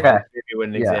 Yeah. Movie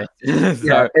wouldn't exist.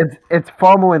 So... It's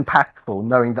far more impactful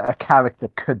knowing that a character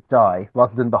could die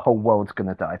rather than the whole world's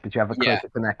gonna die, because you have a closer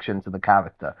connection to the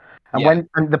character. And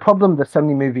and the problem that so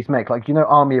many movies make, like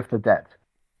Army of the Dead.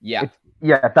 Yeah.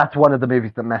 That's one of the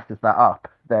movies that messes that up.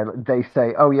 They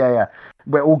say, oh yeah,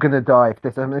 we're all gonna die if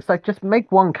this. And it's like, just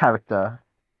make one character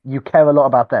you care a lot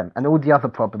about them, and all the other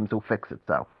problems will fix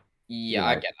itself. Yeah,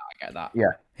 I get that.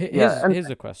 Yeah. Here's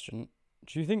a question: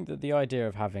 do you think that the idea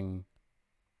of having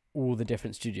all the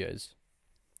different studios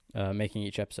making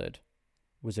each episode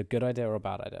was a good idea or a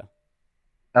bad idea?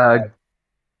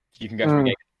 You can go for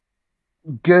it.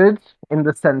 Good in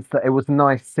the sense that it was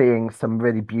nice seeing some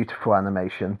really beautiful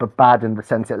animation, but bad in the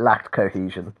sense it lacked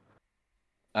cohesion.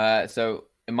 So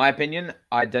in my opinion,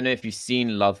 I don't know if you've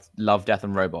seen Love, Death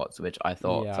and Robots, which I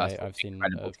thought I've seen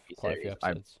quite a few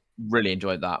episodes. I really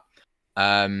enjoyed that.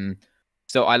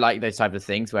 So I like those types of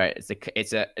things where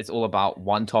it's all about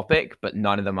one topic, but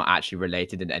none of them are actually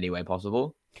related in any way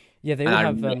possible. Yeah, they all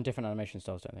have different animation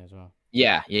styles, don't they, as well?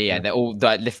 Yeah. They're all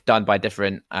done by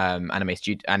different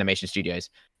animation studios,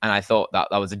 and I thought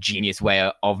that was a genius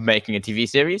way of making a TV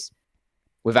series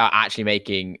without actually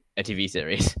making a TV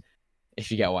series,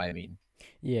 if you get what I mean.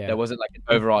 Yeah. There wasn't like an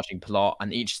overarching plot,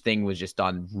 and each thing was just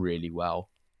done really well.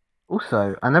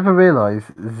 Also, I never realized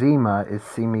Zima is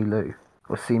Simu Liu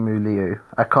or Simu Liu.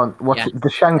 I can't. The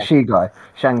Shang-Chi guy?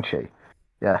 Shang-Chi.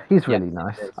 Yeah, he's really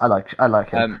nice. I like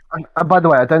him. By the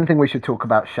way, I don't think we should talk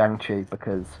about Shang-Chi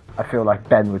because I feel like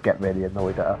Ben would get really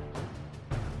annoyed at us.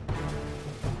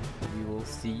 We will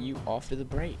see you after the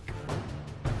break.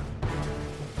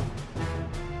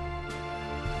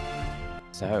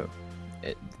 So,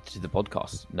 to the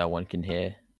podcast, no one can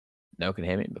hear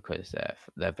me because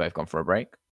they've both gone for a break.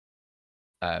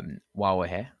 While we're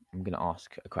here, I'm going to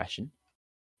ask a question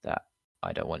that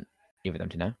I don't want either of them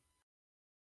to know.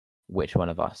 Which one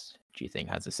of us do you think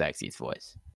has the sexiest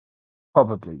voice?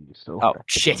 Probably you, Saul. Oh,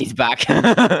 shit, he's back.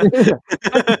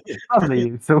 Probably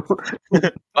you, Saul.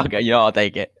 Okay, I'll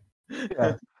take it.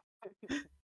 Yeah.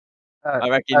 I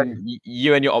reckon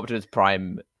you and your Optimus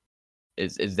Prime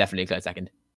is definitely a close second.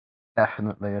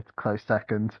 Definitely a close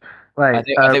second. Wait, I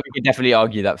think we can definitely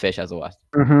argue that Fish has the worst.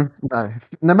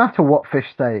 No matter what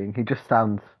Fish's saying, he just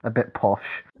sounds a bit posh.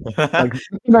 Like,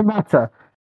 no matter.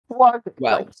 What?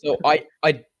 Well, so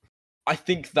I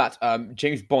think that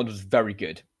James Bond was very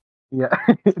good. Yeah,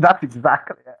 that's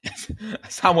exactly it.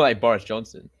 Sound more like Boris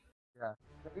Johnson.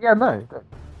 Yeah, no.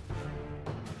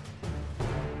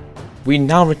 We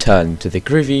now return to the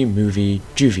Groovy Movie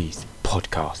Juvies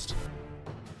podcast.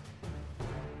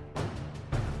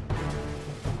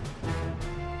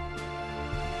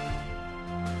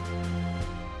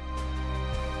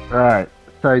 Right,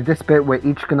 so this bit we're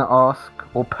each going to ask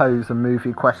or pose a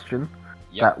movie question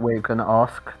that we're going to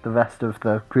ask the rest of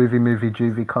the Groovy Movie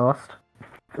Juvie cast.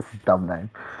 This is a dumb name,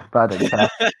 but I don't care.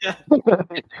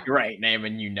 It's a great name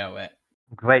and you know it.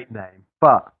 Great name.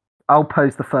 But I'll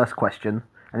pose the first question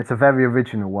and it's a very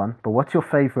original one. But what's your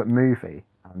favorite movie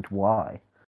and why?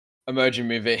 Emoji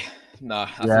Movie. No,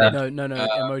 no.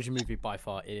 Emoji Movie by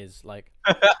far is like.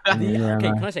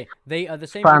 Can I say they are the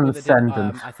same people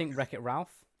that did I think Wreck-It Ralph.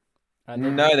 They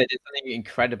did something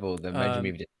incredible. The Emoji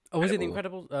Movie did. Was it The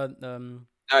Incredible?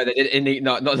 No, they did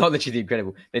not literally The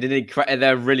Incredible. They did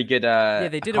they're really good.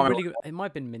 They did a really good. It might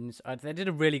have been Mins. They did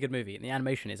a really good movie, and the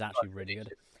animation is actually really good.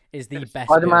 Is the best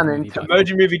Spider-Man movie.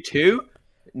 Emoji Movie 2?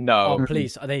 No. Oh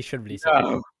please, they should release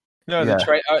it. No, in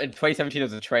 2017 there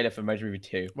was a trailer for Emoji Movie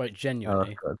 2. Wait,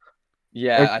 genuinely?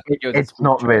 Yeah, I think it was. It's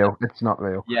not real. It's not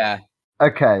real. Yeah.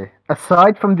 Okay.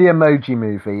 Aside from the Emoji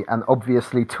Movie and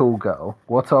obviously Tall Girl,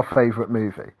 what's our favorite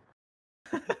movie?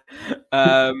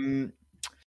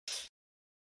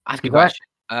 Ask a good question.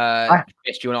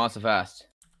 Fish, do you want to answer first?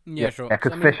 Yeah, sure. Yeah,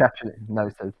 because Fish actually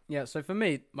knows it. Yeah, so for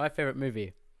me, my favorite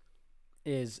movie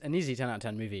is an easy 10 out of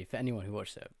 10 movie for anyone who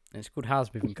watches it. And it's called House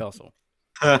Moving Castle.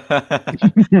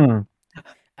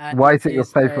 Why is it your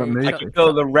favorite movie? I can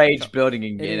feel the rage building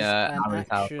in Harry's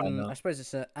house. I suppose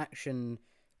it's an action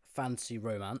fantasy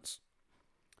romance.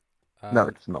 No,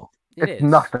 it's not. It's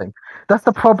nothing. That's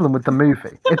the problem with the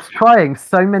movie. It's trying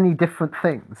so many different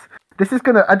things. This is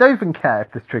gonna. I don't even care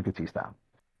if this triggers you, Sam.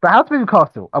 But House Moving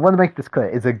Castle, I want to make this clear,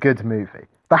 is a good movie.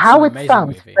 But how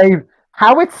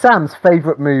it's Sam's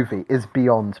favorite movie is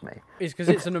beyond me. It's because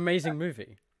it's an amazing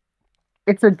movie.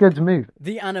 It's a good movie.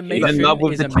 The animation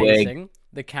is amazing.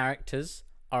 The characters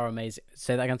are amazing.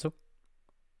 Say that again, Saul.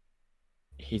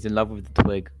 He's in love with the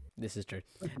twig. This is true.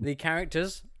 The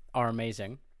characters are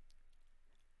amazing.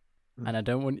 And I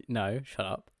don't want... No, shut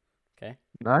up. Okay?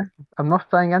 No, I'm not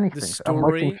saying anything. The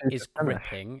story is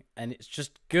gripping, and it's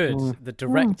just good. The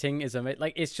directing is amazing.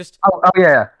 Like, it's just... Oh,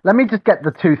 yeah. Let me just get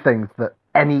the two things that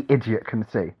any idiot can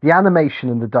see. The animation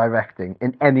and the directing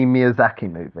in any Miyazaki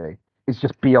movie is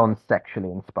just beyond sexually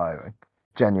inspiring.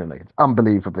 Genuinely. It's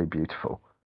unbelievably beautiful.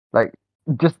 Like,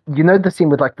 just, the scene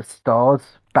with, like, the stars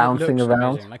bouncing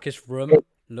around? Amazing. Like, his room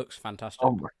looks fantastic.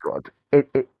 Oh, my God.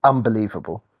 It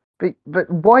unbelievable. But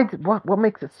why? What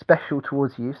makes it special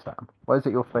towards you, Sam? Why is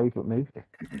it your favorite movie?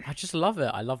 I just love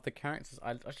it. I love the characters.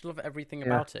 I just love everything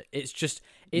about it. It's just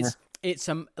it's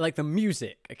like the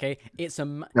music. Okay, it's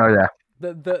oh yeah.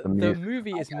 The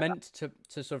movie is meant to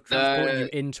sort of transport you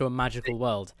into a magical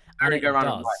world, and it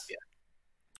does.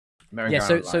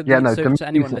 To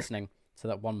anyone listening, so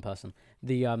that one person,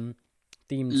 the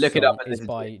theme song is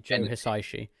by Joe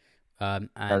Hisaishi. And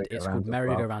it's called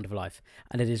Merry-Go-Round of Life,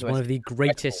 and it is one of the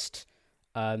greatest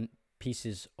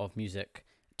pieces of music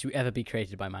to ever be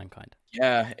created by mankind.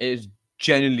 Yeah, it is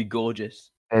genuinely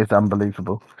gorgeous. It's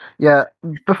unbelievable. Yeah,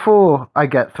 before I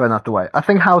get thrown out the way, I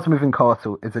think House Moving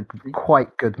Castle is a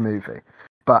quite good movie,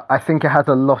 but I think it has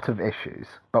a lot of issues,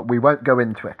 but we won't go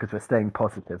into it because we're staying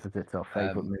positive as it's our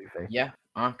favourite movie. Yeah,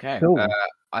 okay. Cool.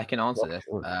 I can answer this.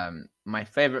 My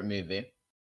favourite movie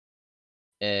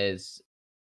is...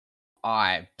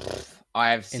 I've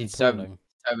seen so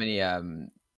many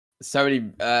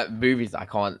movies that I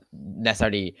can't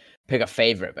necessarily pick a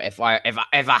favorite. But if I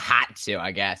had to,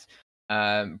 I guess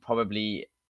probably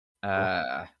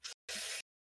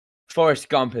Forrest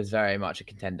Gump is very much a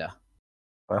contender.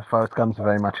 Forrest Gump's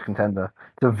very much a contender.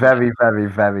 It's a very, very,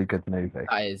 very good movie.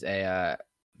 That is a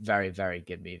very, very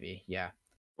good movie. Yeah.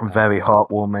 Very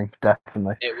heartwarming,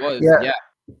 definitely. It was. Yeah.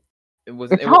 It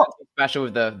wasn't too special.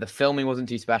 The filming wasn't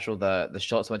too special. The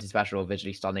shots weren't too special or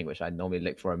visually stunning, which I normally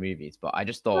look for in movies. But I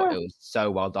just thought it was so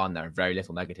well done. There are very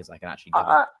little negatives I can actually give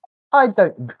it. I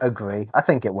don't agree. I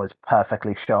think it was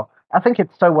perfectly shot. I think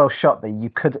it's so well shot that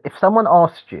you could, if someone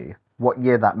asked you what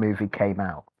year that movie came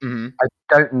out, I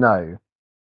don't know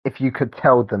if you could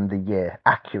tell them the year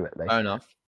accurately. Fair enough.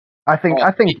 I think.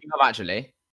 Speaking of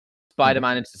actually,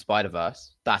 Spider-Man Into the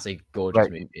Spider-Verse. That's a gorgeous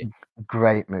movie.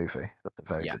 Great movie. That's a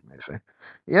very good movie.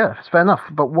 Yeah, it's fair enough.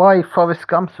 But why Forrest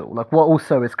Gump? Like, what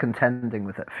also is contending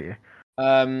with it for you?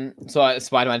 So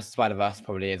Spider-Man Into the Spider-Verse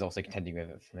probably is also contending with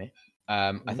it for me.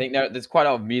 I think there's quite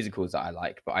a lot of musicals that I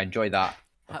like, but I enjoy that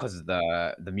because of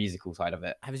the musical side of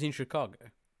it. Have you seen Chicago?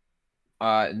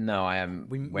 No, I am.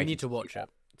 We need to watch it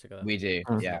together. We do.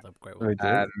 Yeah. Great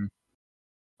one.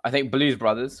 I think Blues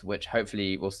Brothers, which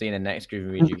hopefully we'll see in the next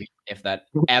Groovy review, if that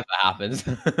ever happens.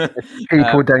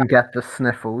 People don't get the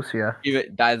sniffles, yeah.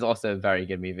 That is also a very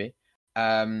good movie.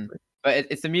 But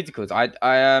it's the musicals. I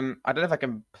don't know if I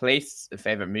can place a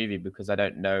favorite movie because I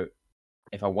don't know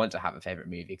if I want to have a favorite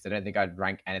movie because I don't think I'd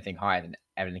rank anything higher than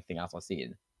anything else I've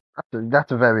seen.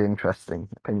 That's a very interesting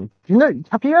opinion.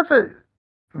 Have you ever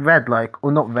read,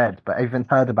 or not read, but even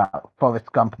heard about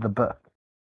Forrest Gump the book?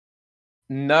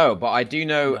 No, but I do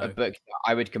know a book that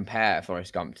I would compare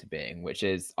Forrest Gump to being, which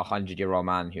is a 100-year-old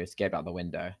man who escaped out the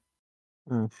window.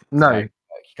 No.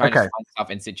 He kind of finds himself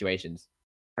in situations.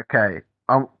 Okay.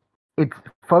 It's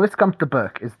Forrest Gump the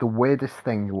book is the weirdest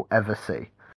thing you'll ever see.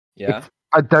 Yeah.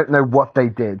 I don't know what they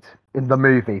did in the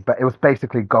movie, but it was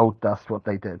basically gold dust what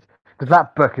they did. Because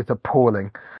that book is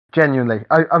appalling. Genuinely.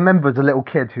 I remember as a little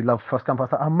kid who loved Forrest Gump, I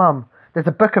was like, oh, Mum, there's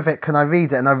a book of it, can I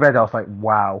read it? And I read it, I was like,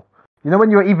 wow. You know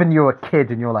when you're a kid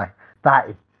and you're like, that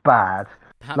is bad.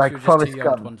 Perhaps like you're just Forrest too young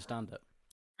Gump. to understand it.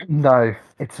 No,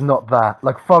 it's not that.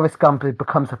 Like Forrest Gump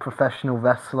becomes a professional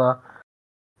wrestler.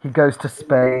 He goes to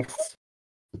space.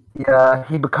 Yeah,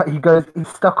 he's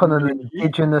stuck on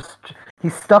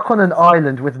he's stuck on an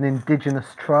island with an indigenous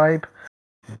tribe.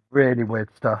 Really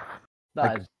weird stuff.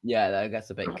 That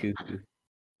gets a bit cuckoo.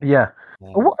 Yeah.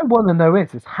 What I want to know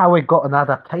is how it got an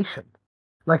adaptation.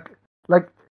 Like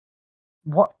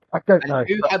what? I don't know.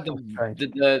 Who had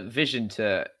the vision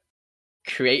to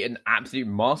create an absolute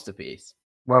masterpiece?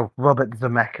 Well, Robert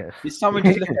Zemeckis. Did someone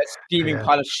just look at a steaming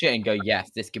pile of shit and go,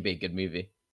 "Yes, this could be a good movie"?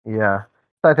 Yeah.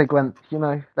 So I think let's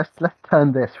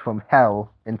turn this from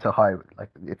hell into high. Like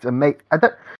it's amazing.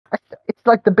 It's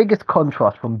like the biggest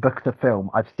contrast from book to film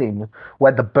I've seen,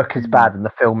 where the book is bad and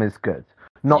the film is good,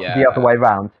 not the other way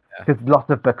around. Because lots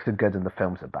of books are good and the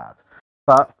films are bad.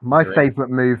 But my favorite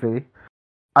movie,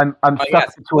 I'm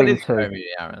stuck between two. Movie,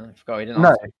 Aaron? I forgot we didn't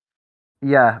answer.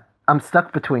 Yeah, I'm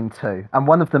stuck between two, and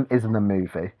one of them isn't a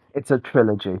movie. It's a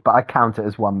trilogy, but I count it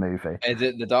as one movie. Is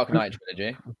it the Dark Knight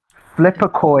trilogy? Flip a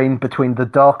coin between The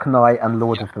Dark Knight and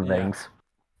Lord of the Rings.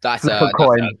 That's a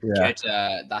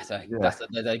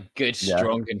good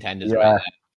strong contenders right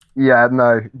there. Yeah,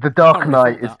 no, The Dark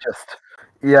Knight is just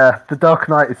The Dark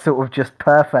Knight is sort of just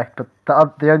perfect, but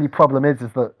the only problem is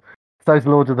that so's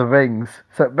Lord of the Rings,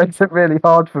 so it makes it really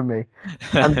hard for me.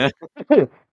 And,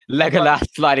 Legolas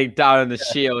sliding down on the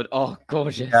shield. Oh,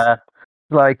 gorgeous. Yeah.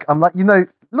 I'm like,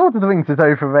 Lord of the Rings is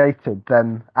overrated.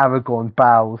 Then Aragorn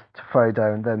bows to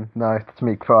Frodo, and then, no, it's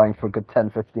me crying for a good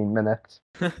 10-15 minutes.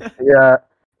 Yeah,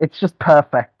 it's just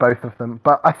perfect, both of them.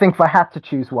 But I think if I had to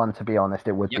choose one, to be honest,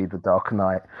 it would be The Dark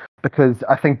Knight. Because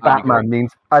I think Batman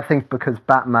means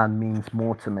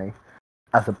more to me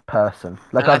as a person.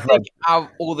 Like I think out of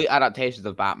all the adaptations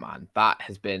of Batman, that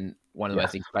has been one of the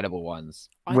most incredible ones.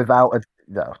 Without a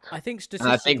doubt. I think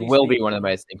will be one of the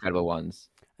most incredible ones.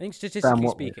 I think statistically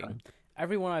speaking,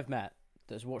 everyone I've met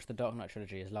that's watched the Dark Knight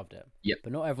trilogy has loved it. Yep.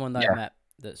 But not everyone that I've met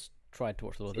that's tried to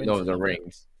watch the Lord of the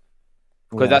Rings.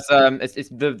 Because that's it's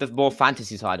the more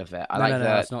fantasy side of it.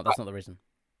 That's not the reason.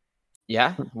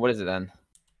 Yeah? What is it then?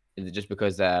 Is it just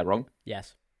because they're wrong?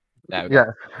 Yes. Yeah.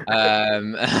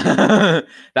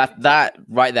 That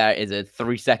right there is a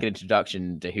 3-second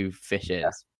introduction to who Fish is.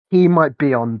 Yeah. He might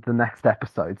be on the next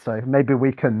episode, so maybe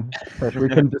we can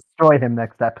destroy him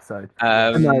next episode.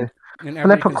 Flip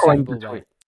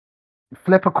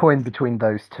a coin between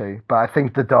those two, but I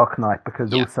think The Dark Knight,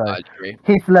 because also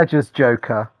Heath Ledger's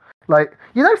Joker. Like,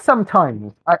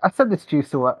 sometimes I said this to you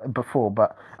before,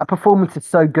 but a performance is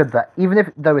so good that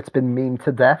even though it's been memed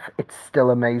to death, it's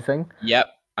still amazing. Yep.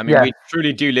 I mean, we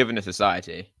truly do live in a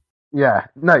society. Yeah,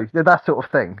 no, that sort of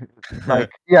thing.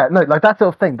 That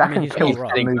sort of thing. That can kill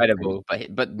incredible,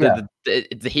 but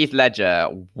the Heath Ledger,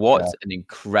 an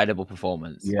incredible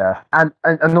performance. Yeah, and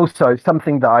also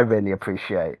something that I really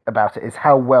appreciate about it is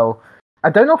how well. I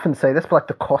don't often say this, but like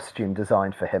the costume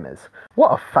design for him is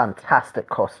what a fantastic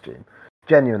costume,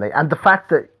 genuinely, and the fact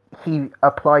that he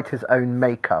applied his own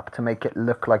makeup to make it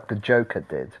look like the Joker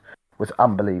did was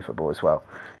unbelievable as well.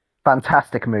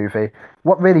 Fantastic movie.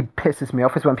 What really pisses me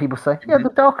off is when people say,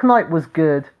 The Dark Knight was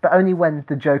good, but only when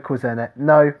the Joker was in it.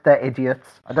 No, they're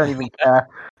idiots. I don't even care.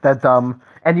 They're dumb.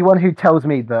 Anyone who tells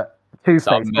me that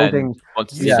Two-Face holding...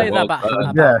 You say that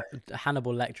about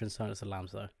Hannibal Lecter and Silence of the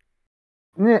Lambs, though.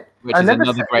 Yeah, which is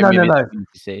another great movie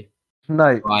to see.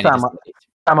 No, Sam,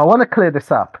 I want to clear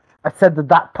this up. I said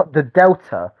that the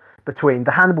delta between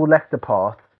the Hannibal Lecter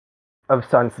part of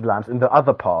Silence of the Lambs and the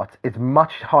other part is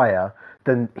much higher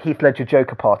than Heath Ledger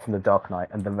Joker part in The Dark Knight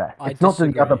and the rest. It's not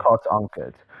that the other parts aren't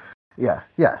good. Yeah,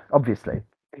 obviously.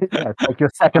 It's like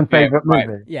your second favorite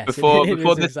movie. Yes, before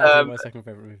this, exactly my second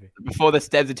favorite movie. Before this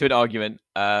steps into an argument,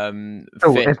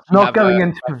 it's not going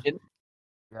into.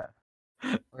 Yeah,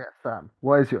 Sam.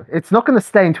 What is your? It's not going to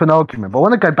stay into an argument, but I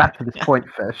want to go back to this point,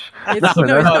 Fish. It's not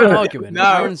an argument. No.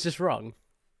 Aaron's just wrong.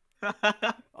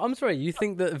 I'm sorry, you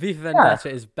think that V for Vendetta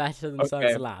is better than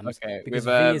Silence of the Lambs? Okay. Because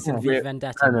V is in V for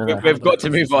Vendetta. We've got to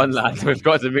move on, lads. We've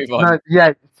got to move on.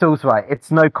 No, Saul's right.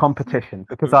 It's no competition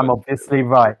because I'm obviously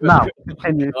right. Now,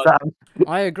 continue, Sam.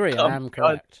 I agree. I am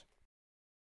correct.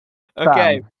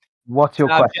 Okay. What's your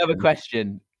question? Do you have a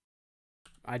question?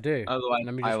 I do. Otherwise,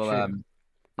 Let me just I will.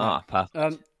 No.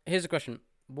 Perfect. Here's a question.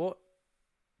 What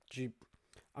do you?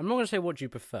 I'm not going to say what do you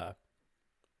prefer,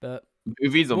 but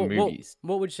Movies or movies?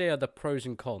 What would you say are the pros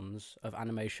and cons of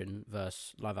animation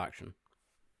versus live action?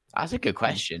 That's a good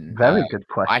question. Very good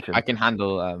question. I can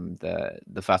handle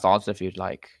the first answer if you'd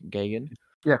like, Gagan.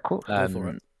 Yeah, cool. Go for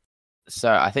it.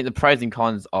 So I think the pros and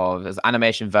cons of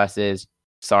animation versus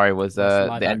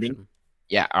the ending. Action.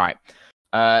 Yeah, all right.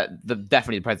 A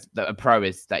pro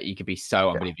is that you could be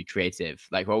so unbelievably creative.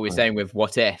 Like what we were saying with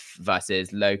What If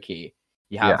versus Loki.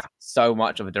 You have so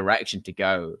much of a direction to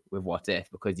go with What If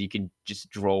because you can just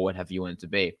draw whatever you want it to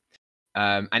be.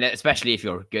 And especially if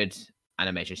you're a good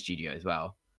animation studio as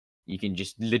well, you can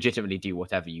just legitimately do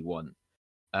whatever you want.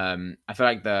 I feel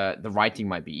like the writing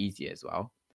might be easier as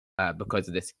well because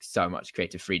of this so much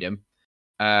creative freedom.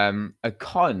 A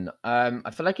con,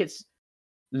 I feel like it's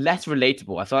less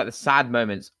relatable. I feel like the sad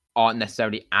moments aren't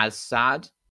necessarily as sad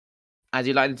as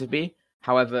you'd like them to be.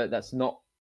 However, that's not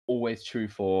always true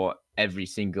for every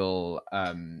single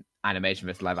animation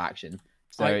versus live action.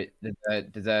 So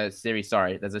there's a series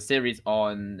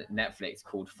on Netflix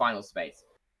called Final Space,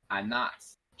 and that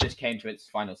just came to its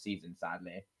final season,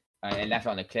 sadly. It left it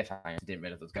on a cliffhanger. I didn't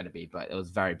realize it was going to be, but it was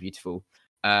very beautiful.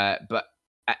 But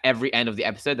at every end of the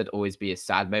episode, there'd always be a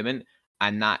sad moment,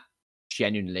 and that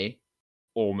genuinely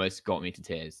almost got me to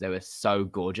tears. They were so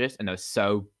gorgeous, and they were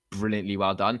so brilliantly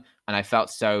well done, and I felt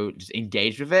so just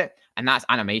engaged with it. And that's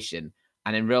animation.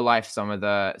 And in real life,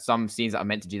 some scenes that are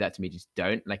meant to do that to me just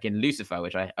don't. Like in Lucifer,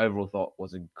 which I overall thought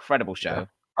was an incredible show.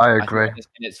 Yeah, I agree. In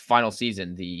its final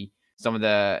season,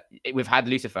 we've had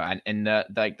Lucifer, and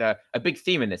a big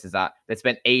theme in this is that they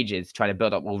spent ages trying to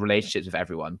build up all relationships with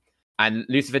everyone. And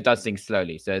Lucifer does things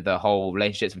slowly, so the whole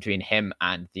relationships between him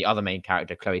and the other main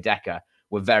character, Chloe Decker,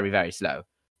 were very, very slow.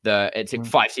 It took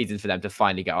 5 seasons for them to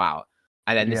finally go out.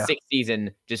 And then the 6th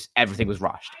season, just everything was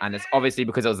rushed. And it's obviously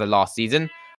because it was the last season.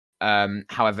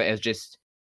 However, I just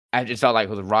felt like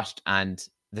it was rushed, and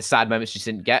the sad moments just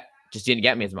didn't get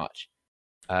me as much.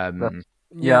 I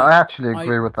actually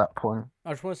agree with that point.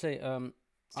 I just want to say,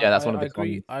 that's one of the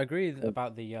cons. I agree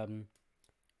about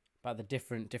the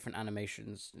different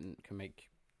animations can make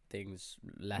things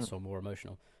less or more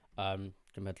emotional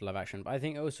compared to live action. But I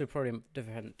think it also probably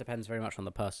depends very much on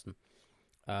the person.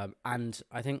 And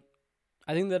I think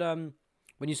that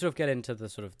when you sort of get into the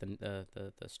sort of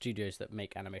the studios that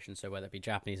make animation, so whether it be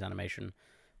Japanese animation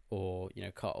or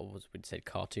we'd say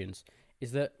cartoons,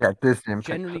 is that Disney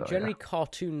generally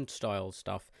cartoon style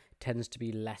stuff tends to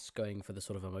be less going for the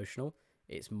sort of emotional.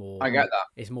 It's more. I get that.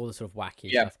 It's more the sort of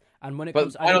wacky stuff. And when it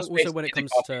comes, when it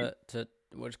comes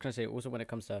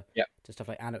to stuff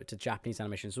like to Japanese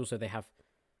animations, also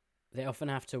they often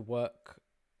have to work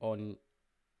on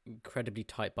incredibly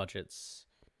tight budgets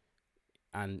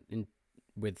and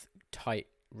with tight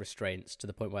restraints to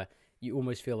the point where you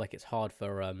almost feel like it's hard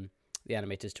for the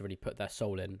animators to really put their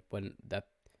soul in when they're,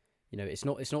 it's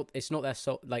not their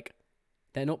soul. Like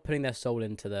they're not putting their soul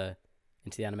into the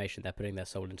animation. They're putting their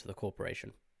soul into the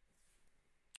corporation.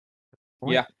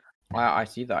 Yeah, I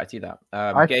see that.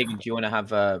 Gagan, do you want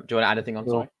to add anything on?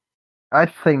 Sorry. I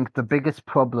think the biggest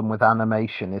problem with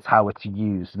animation is how it's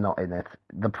used, not in it.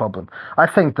 The problem. I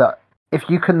think that if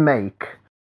you can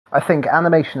I think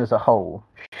animation as a whole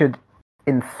should,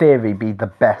 in theory, be the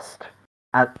best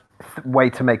way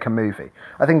to make a movie.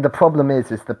 I think the problem is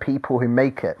the people who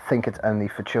make it think it's only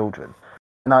for children.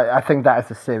 And I think that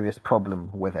is a serious problem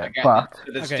with it.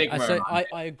 I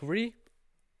agree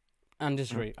and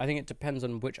disagree. I think it depends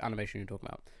on which animation you're talking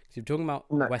about. If you're talking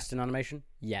about Western animation,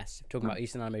 yes. If you're talking about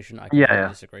Eastern animation, I completely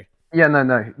disagree. Yeah,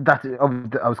 no.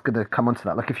 I was going to come on to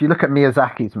that. Like, if you look at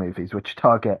Miyazaki's movies, which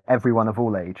target everyone of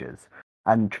all ages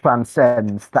and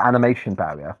transcends the animation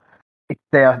barrier,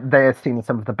 they are seen as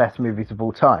some of the best movies of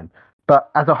all time. But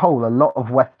as a whole, a lot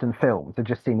of Western films are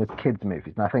just seen as kids'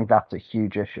 movies, and I think that's a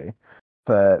huge issue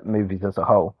for movies as a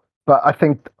whole. But I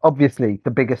think, obviously, the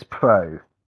biggest pro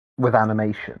with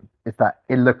animation is that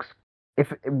it looks,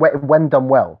 when done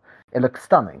well, it looks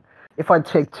stunning. If I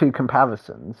take 2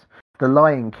 comparisons, The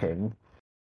Lion King,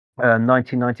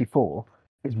 1994,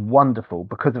 is wonderful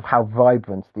because of how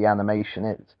vibrant the animation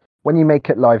is. When you make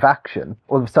it live action,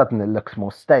 all of a sudden it looks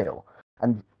more stale,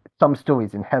 and some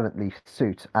stories inherently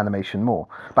suit animation more.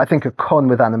 But I think a con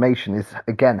with animation is,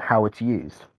 again, how it's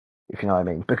used, if you know what I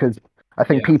mean. Because I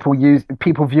think people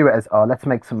view it as, let's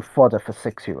make some fodder for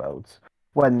 6-year-olds.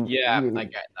 I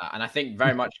get that, and I think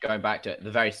very much going back to the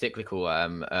very cyclical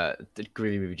the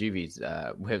Groovy movie Juvies,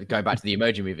 going back to the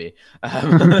Emoji Movie.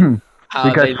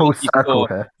 We go they full literally circle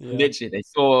saw, here. literally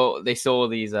they saw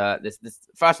these this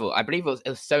first of all, I believe it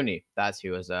was Sony. That's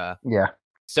who was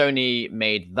Sony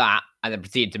made that and then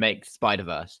proceeded to make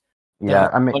Spider-Verse. Yeah,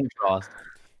 I mean, contrast.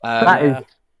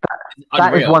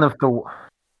 That is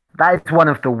one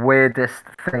of the weirdest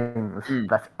things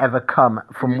that's ever come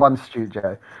from one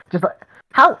studio. Just like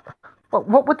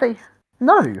what would they?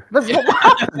 No, what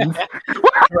happened?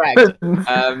 Correct. But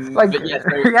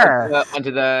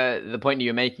onto the point you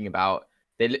were making about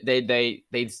they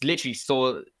literally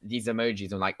saw these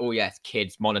emojis and like, oh yes,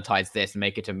 kids monetize this and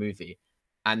make it a movie,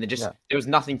 and there was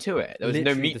nothing to it. There was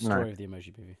literally no meat. The story of the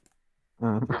emoji movie.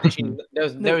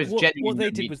 What they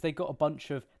did was they got a bunch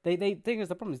of they thing is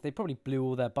the problem is they probably blew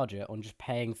all their budget on just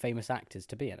paying famous actors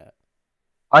to be in it.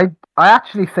 I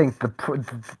actually think the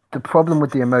problem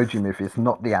with the emoji movie is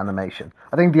not the animation.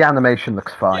 I think the animation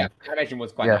looks fine. Yeah, the animation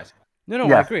was quite nice. No,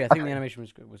 I agree. I think the animation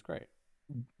was great.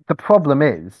 The problem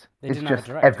is just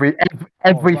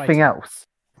everything else.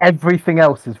 Everything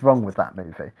else is wrong with that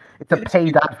movie. It's a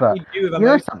paid advert. You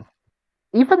know something?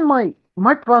 Even my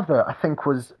brother, I think,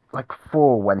 was like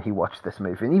 4 when he watched this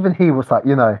movie, and even he was like,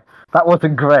 that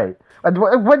wasn't great. And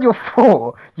when you're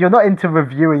 4, you're not into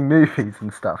reviewing movies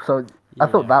and stuff. So I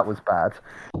thought that was bad.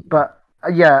 But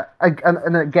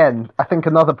and again, I think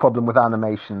another problem with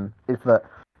animation is that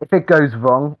if it goes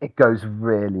wrong, it goes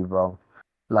really wrong.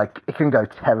 Like, it can go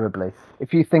terribly.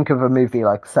 If you think of a movie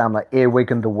like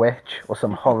Earwig and the Witch, or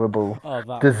some horrible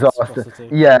disaster.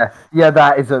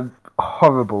 That is a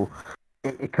horrible.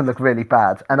 It can look really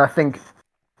bad. And I think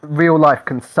real life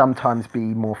can sometimes be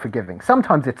more forgiving.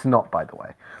 Sometimes it's not, by the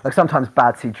way. Like, sometimes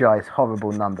bad CGI is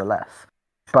horrible nonetheless.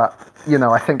 But,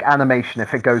 I think animation,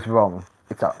 if it goes wrong,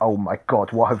 it's like, oh my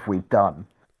god, what have we done?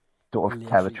 Sort of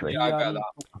territory. Yeah, I get that.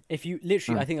 If you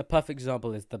literally, I think a perfect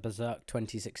example is the Berserk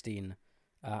 2016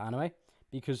 anime,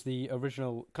 because the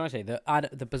original, can I say the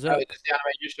Berserk? Oh, it's the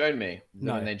anime you showed me.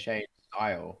 When they changed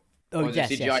style. Oh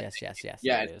yes.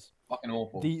 Yeah, it's fucking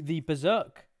awful. The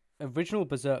original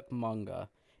Berserk manga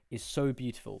is so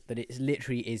beautiful that it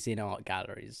literally is in art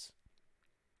galleries.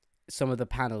 Some of the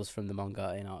panels from the manga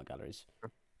are in art galleries,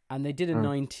 and they did a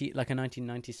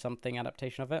 1990 something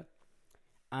adaptation of it,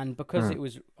 and because it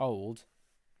was old,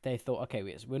 they thought, okay,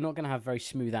 we're not going to have very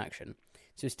smooth action,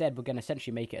 so instead we're going to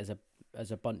essentially make it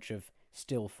as a bunch of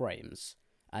still frames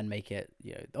and make it,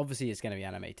 obviously it's going to be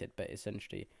animated, but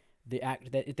essentially they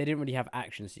didn't really have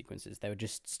action sequences. They were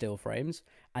just still frames,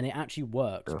 and it actually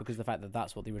works because of the fact that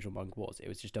that's what the original manga was. It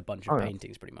was just a bunch of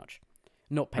paintings, pretty much.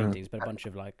 Not paintings, but a bunch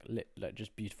of like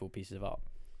just beautiful pieces of art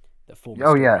that form a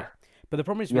story. But the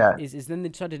problem is then they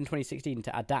decided in 2016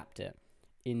 to adapt it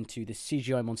into this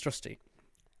CGI monstrosity,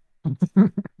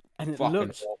 and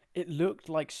it looked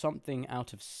like something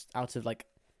out of like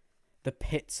the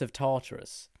pits of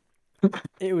Tartarus.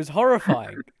 It was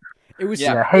horrifying. It was.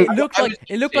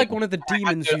 It looked like one of the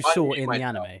demons you saw in the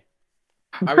anime.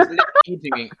 I was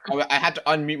eating. I had to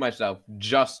unmute myself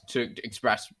just to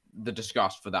express the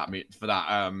disgust for that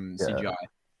CGI.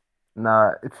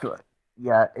 No, it's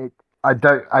I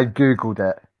googled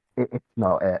it. It's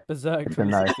not it. Berserk. It's a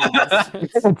no.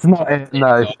 It's not it.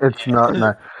 No, it's not.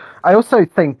 No. I also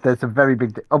think there's a very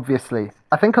big. Obviously,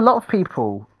 I think a lot of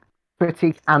people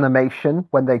critique animation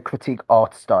when they critique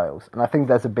art styles, and I think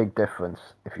there's a big difference.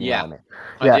 If you know what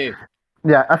I mean. I do.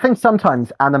 Yeah, I think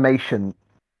sometimes animation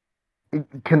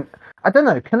can. I don't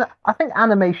know. I think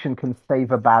animation can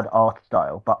save a bad art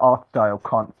style, but art style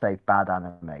can't save bad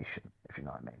animation. If you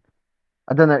know what I mean.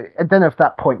 I don't know if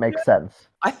that point makes sense.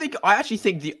 I actually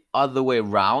think the other way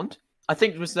around. I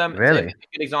think it was really a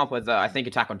good example is I think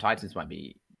Attack on Titans might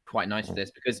be quite nice for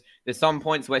this, because there's some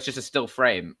points where it's just a still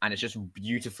frame and it's just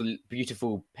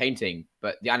beautiful painting,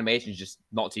 but the animation is just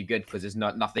not too good because there's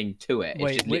nothing to it.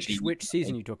 Wait, which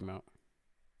season are you talking about?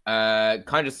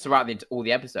 Kind of just throughout all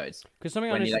the episodes. Because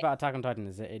something I noticed about Attack on Titan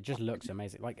is that it just looks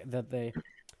amazing. Like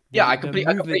I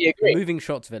completely agree. Moving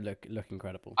shots of it look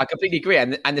incredible. I completely agree,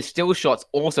 and the still shots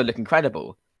also look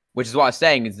incredible, which is what I was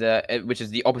saying which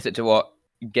is the opposite to what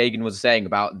Gagan was saying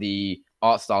about the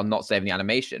art style not saving the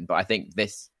animation. But I think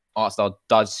this art style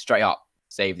does straight up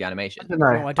save the animation.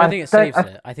 I don't think it saves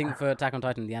it. I think for Attack on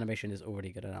Titan, the animation is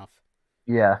already good enough.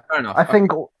 Yeah, fair enough.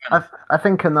 I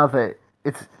think another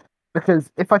it's.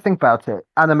 Because if I think about it,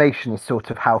 animation is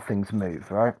sort of how things move,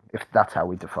 right? If that's how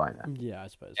we define it. Yeah, I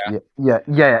suppose.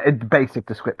 Yeah. Basic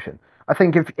description. I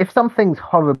think if something's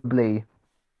horribly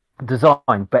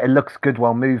designed, but it looks good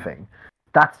while moving,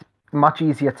 that's much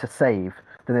easier to save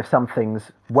than if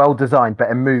something's well designed, but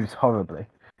it moves horribly.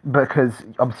 Because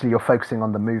obviously you're focusing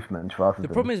on the movement rather than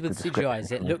the problem is with CGI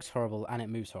is it looks horrible and it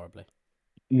moves horribly.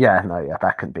 Yeah, no, yeah,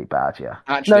 that can be bad. Yeah.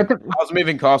 Actually, No, House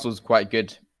Moving Castle is quite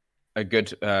good. A good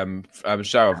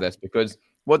show of this because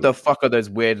what the fuck are those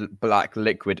weird black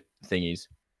liquid thingies?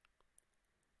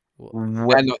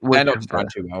 They're not designed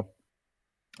too well.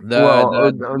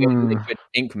 The liquid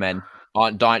ink men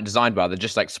aren't designed well. They're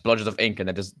just like splodges of ink, and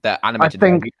they're animated.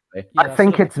 I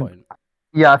think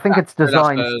it's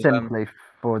designed simply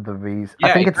for the reason.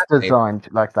 I think it's designed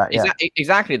like that. Yeah,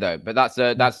 exactly though. But that's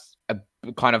a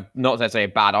kind of not necessarily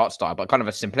a bad art style, but kind of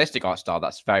a simplistic art style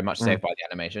that's very much saved by the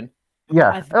animation.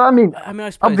 Yeah, I mean, I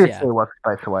suppose, obviously it works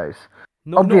both ways.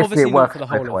 Obviously, it works for the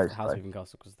whole both ways. Of House Moving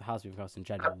Castle, because the House Moving Castle in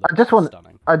general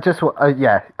stunning. I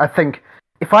think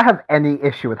if I have any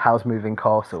issue with House Moving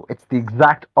Castle, it's the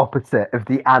exact opposite of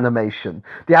the animation.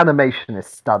 The animation is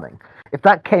stunning. If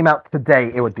that came out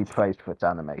today, it would be praised for its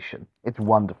animation. It's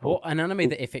wonderful. Well, an anime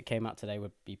that if it came out today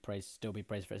would still be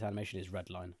praised for its animation is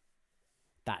Redline.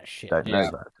 That shit. Don't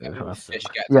know that. Awesome.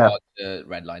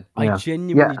 Redline. I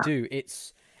genuinely do. It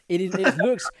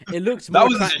looks more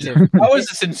attractive. That was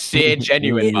a sincere,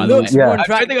 genuine. It looks more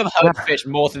attractive. I don't think I've heard Fish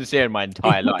more sincere in my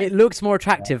entire life. It looks more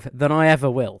attractive than I ever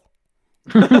will.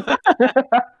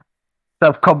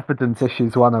 Self-confidence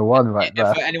issues 101 right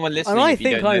there. For anyone listening, and I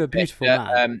think I'm a beautiful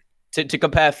man. To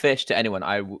compare Fish to anyone,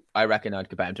 I reckon I'd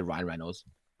compare him to Ryan Reynolds.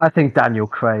 I think Daniel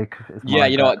Craig is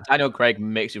you know what? Daniel Craig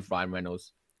mixed with Ryan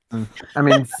Reynolds. I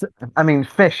mean,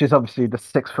 Fish is obviously the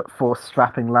 6'4"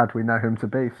 strapping lad we know him to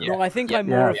be. So. No, I think I'm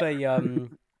more of a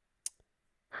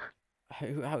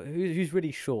who's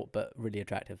really short but really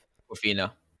attractive.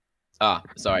 Rafina.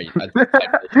 Sorry.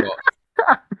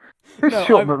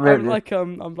 Short, but really.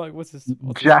 I'm like, what's this?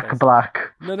 Jack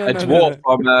Black. No, a dwarf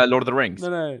from Lord of the Rings.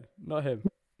 No, not him.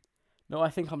 No, I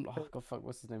think I'm. Oh God, fuck,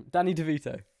 what's his name? Danny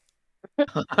DeVito.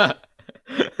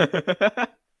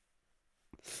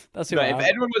 That's who I am. If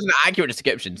anyone was an accurate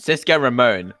description, Cisco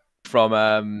Ramon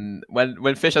from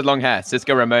when Fish had long hair.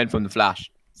 Cisco Ramon from the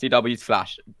Flash. CW's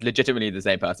Flash. Legitimately the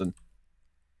same person.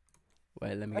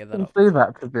 Wait, let me get that up. I can see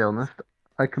that, to be honest.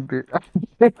 I can see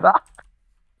that.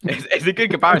 It's a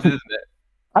good comparison, isn't it?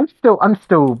 I'm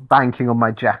still banking on my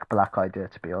Jack Black idea,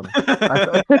 to be honest.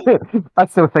 I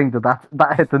still think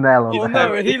that hit the nail on the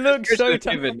head. No, he looks so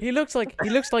he looks like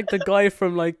the guy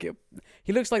from like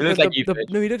he looks like he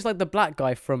looks like the black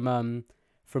guy from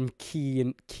Key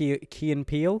and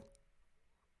Peele.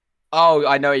 Oh,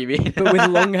 I know what you mean. But with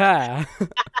long hair.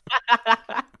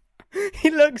 He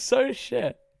looks so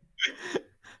shit.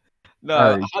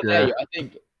 No, I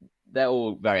think they're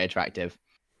all very attractive.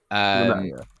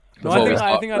 I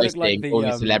think I look like all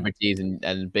the celebrities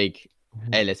and big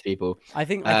A-list people. I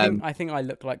think I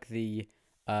look like the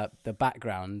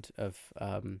background of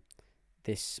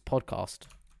this podcast,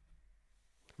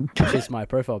 which is my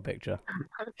profile picture.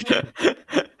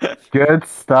 Good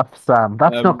stuff, Sam.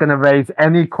 That's not going to raise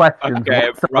any questions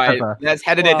whatsoever. Right. Let's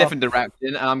head in a different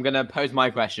direction, and I'm going to pose my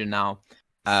question now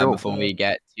before we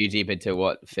get too deep into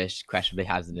what Fish questionably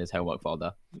has in his homework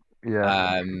folder.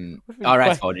 Yeah. All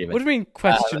right, folder. What do you mean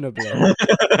questionably?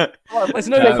 There's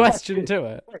no question to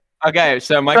it. Okay,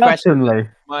 so my question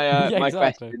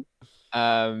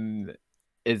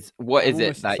is, what is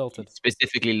it that you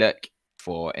specifically look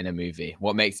for in a movie?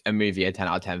 What makes a movie a 10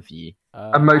 out of 10 for you?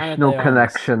 Emotional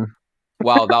connection.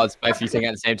 Wow, that was both of you saying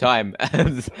at the same time.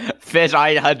 Fish,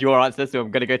 I heard your answer, so I'm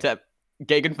going to go to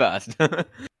Gagan first.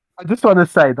 I just want to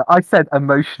say that I said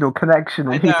emotional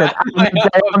connection, and he said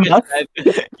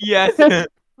yes.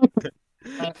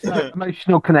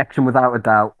 Emotional connection, without a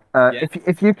doubt.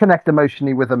 If you connect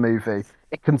emotionally with a movie,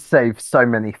 it can save so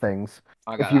many things.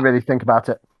 If you really think about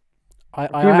it.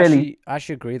 I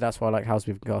actually agree. That's why I like House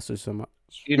Moving Castle so much.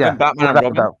 Batman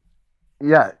and Robin.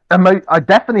 Yeah, I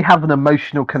definitely have an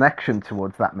emotional connection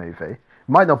towards that movie.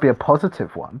 Might not be a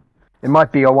positive one. It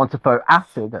might be I want to throw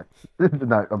acid.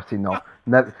 No, obviously not.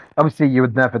 No, obviously you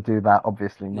would never do that.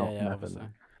 Obviously not. Yeah, never.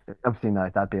 Obviously no.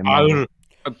 That'd be amazing.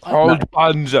 Cold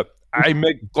puns. I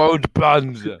make cold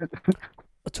puns.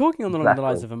 Talking on the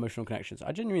lines of emotional connections,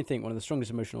 I genuinely think one of the strongest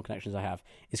emotional connections I have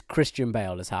is Christian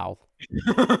Bale as Hal.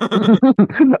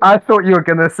 I thought you were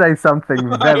going to say something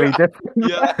very different.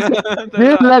 Yeah.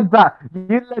 You led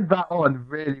that on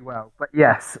really well. But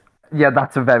yes,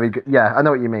 that's a very good. Yeah, I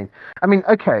know what you mean. I mean,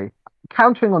 okay.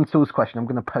 Countering on Saul's question, I'm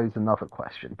going to pose another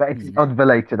question, but it's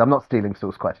unrelated. I'm not stealing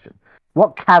Saul's question.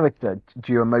 What character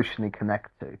do you emotionally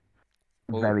connect to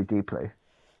very deeply?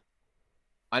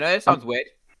 I know it sounds weird,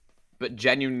 but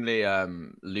genuinely,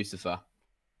 Lucifer.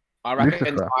 I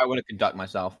reckon I want to conduct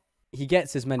myself. He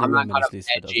gets as many women as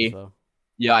Lucifer does as well.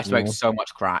 Yeah, I smoke so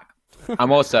much crack.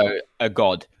 I'm also a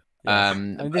god. Yes.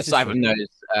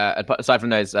 Aside from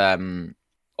those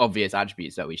obvious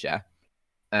attributes that we share.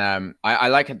 I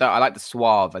like it. I like the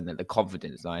suave and the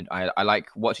confidence. I like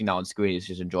watching that on screen. It's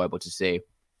just enjoyable to see.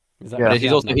 But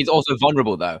he's also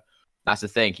vulnerable though. That's the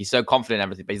thing. He's so confident in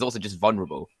everything, but he's also just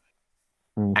vulnerable.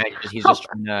 And he's just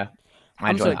trying to.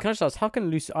 I'm sorry. Can I just ask? How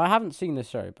can Lucifer? I haven't seen this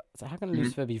show, but how can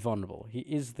Lucifer be vulnerable? He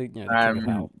is the king of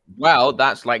hell. Well,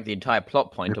 that's like the entire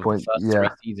plot point of the first 3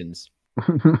 seasons.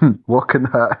 What can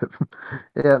hurt him?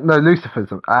 Yeah, no,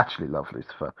 I actually love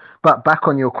Lucifer. But back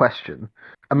on your question,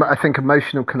 I think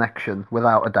emotional connection,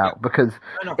 without a doubt, because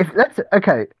it's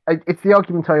the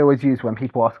argument I always use when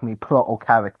people ask me plot or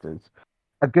characters.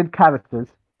 A good character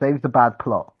saves a bad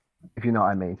plot, if you know what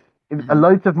I mean. A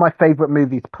loads of my favorite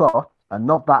movies' plots are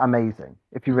not that amazing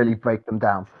if you really break them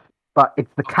down, but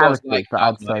it's the characters that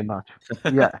add so much.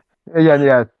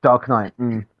 Yeah, Dark Knight.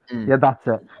 Yeah, that's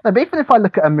it. No, but even if I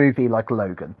look at a movie like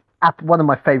Logan, one of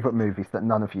my favorite movies that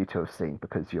none of you two have seen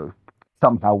because you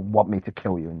somehow want me to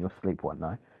kill you in your sleep one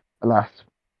night. Alas,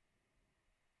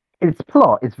 its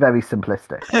plot is very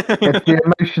simplistic. It's the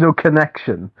emotional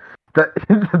connection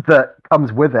that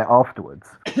comes with it afterwards.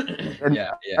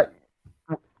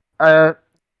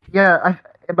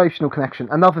 Emotional connection.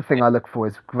 Another thing I look for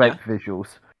is great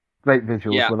visuals. Great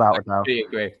visuals, without a doubt. I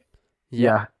agree.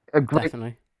 Yeah,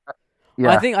 definitely.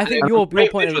 Yeah, I think your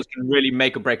point of can really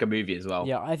make or break a movie as well.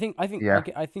 Yeah, I think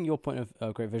your point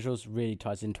of great visuals really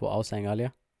ties into what I was saying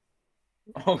earlier.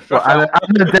 Oh, and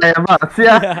the day of us,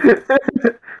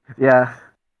 yeah.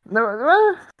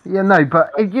 No,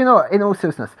 but in all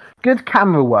seriousness, good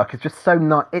camera work is just so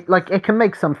not. It can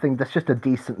make something that's just a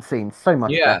decent scene so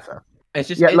much better. It's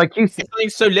just it's something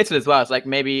so little as well. It's like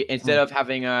maybe instead of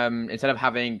having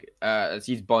let's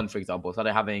use Bond for example, instead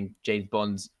of having James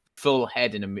Bond's full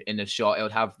head in a shot, it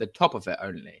would have the top of it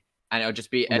only, and it would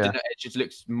just be it just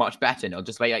looks much better, and it'll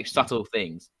just like subtle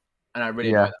things, and I really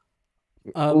enjoy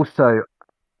that. Also,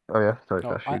 sorry,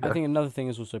 I think another thing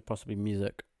is also possibly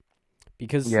music,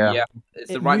 because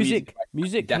it's the right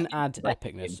music can add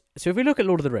epicness. So if we look at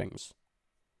Lord of the Rings,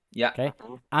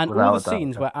 and all the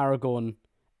scenes where Aragorn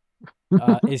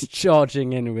is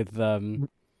charging in with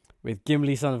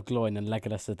Gimli, son of Gloin, and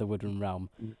Legolas of the Woodland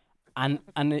Realm. And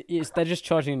they're just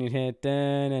charging and you hear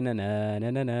imagine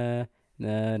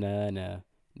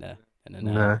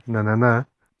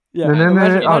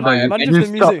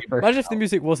if the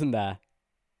music wasn't there.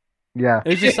 Yeah. It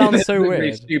would just sound so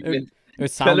weird. It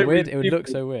would sound weird, it would look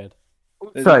so weird.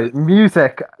 So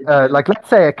music, let's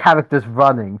say a character's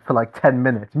running for like 10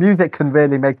 minutes. Music can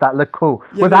really make that look cool.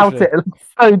 Without it looks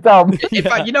so dumb. In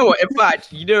fact, you know what? In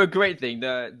fact, you know a great thing.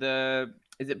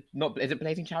 Is it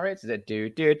Blazing Chariots? Is it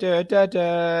do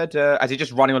as he's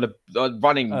just running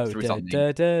through something?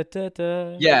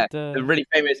 The really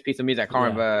famous piece of music. I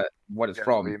can't remember what it's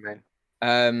from.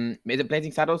 Is it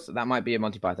Blazing Saddles? That might be a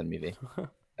Monty Python movie.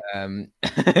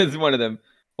 It's one of them,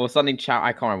 or something.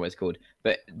 I can't remember what it's called,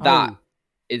 but that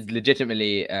is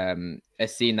legitimately a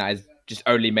scene that is just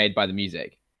only made by the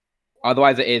music.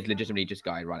 Otherwise, it is legitimately just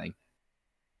guy running.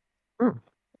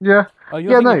 Yeah. Oh,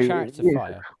 you're thinking Chariots of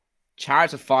Fire.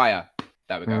 Chariots of Fire.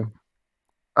 There we go.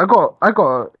 I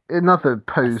got another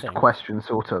posed question,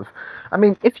 sort of. I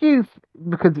mean,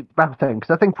 because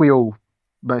I think we all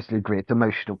mostly agree it's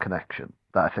emotional connection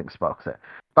that I think sparks it.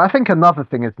 But I think another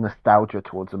thing is nostalgia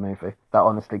towards a movie that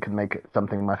honestly can make it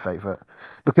something my favorite.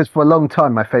 Because for a long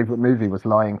time, my favorite movie was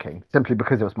Lion King, simply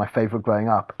because it was my favorite growing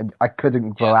up, and I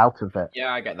couldn't grow out of it.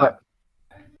 Yeah, I get that.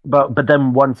 But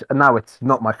then and now it's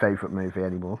not my favorite movie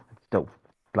anymore. It's still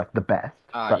like the best.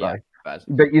 But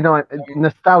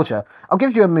nostalgia. I'll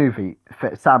give you a movie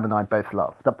Sam and I both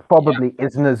love that probably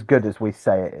isn't as good as we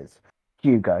say it is.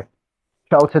 Hugo.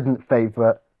 Childhood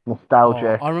favorite,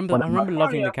 nostalgia. I remember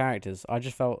loving the characters. I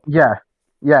just felt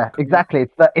exactly.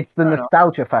 It's the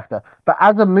nostalgia factor. But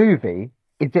as a movie,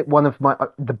 is it one of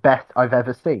the best I've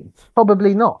ever seen?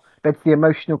 Probably not. But it's the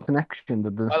emotional connection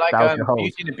that the nostalgia holds.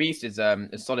 Beauty and the Beast is a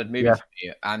solid movie for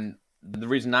me, and the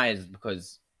reason that is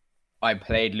because I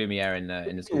played Lumiere in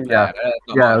the school play. I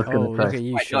was going to say. Look at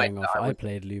you showing off. I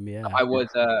played Lumiere.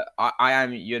 I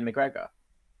am Ewan McGregor.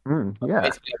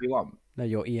 Basically everyone. No,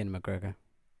 you're Ian McGregor.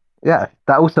 Yeah,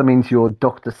 that also means you're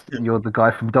the guy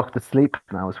from Doctor Sleep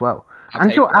now as well,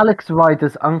 and you're Alex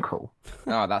Rider's uncle.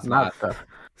 Oh, that's mad.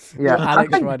 Yeah,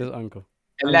 Alex Rider's uncle.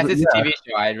 Unless it's a TV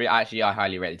show, I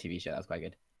highly rate the TV show. That's quite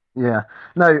good. Yeah,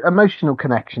 no, emotional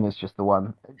connection is just the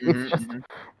one.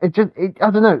 I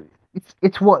don't know.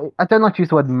 It's what I don't like to use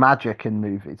the word magic in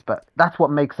movies, but that's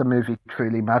what makes a movie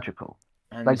truly magical.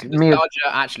 And nostalgia,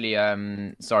 actually,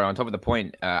 sorry, on top of the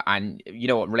point, and you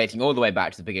know what, relating all the way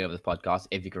back to the beginning of this podcast,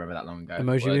 if you can remember that long ago,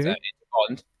 Emoji movie?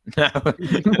 Bond.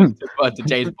 No, to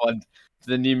James Bond.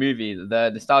 the new movie,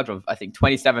 the nostalgia of I think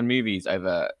 27 movies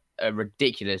over a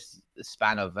ridiculous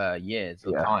span of years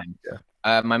of time.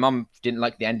 Yeah. My mum didn't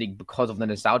like the ending because of the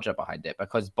nostalgia behind it.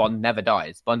 Because Bond never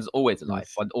dies. Bond's always alive.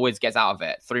 Bond always gets out of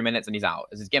it. 3 minutes and he's out.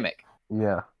 It's his gimmick.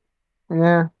 Yeah.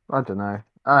 I don't know.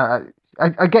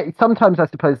 I get sometimes. I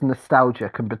suppose nostalgia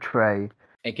can betray.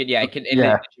 It can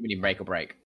literally make or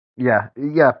break. Yeah,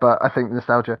 but I think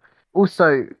nostalgia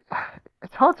also.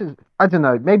 It's hard to. I don't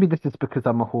know. Maybe this is because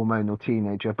I'm a hormonal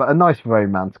teenager, but a nice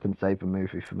romance can save a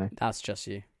movie for me. That's just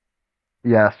you.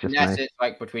 Yeah, it's just me. It's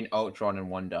like between Ultron and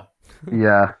Wanda.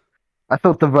 Yeah. I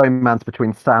thought the romance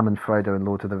between Sam and Frodo in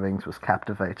Lord of the Rings was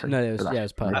captivating. No, it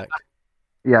was perfect.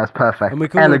 Yeah, it's perfect. And we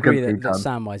can all agree that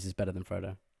Samwise is better than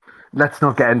Frodo. Let's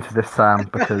not get into this, Sam,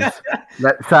 because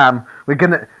Sam, we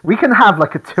can have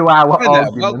like a 2-hour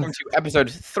argument. Welcome to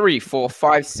episode 3, 4,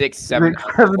 5, 6, 7,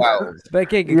 12. But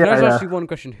okay, can I just ask you one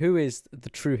question? Who is the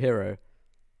true hero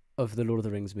of the Lord of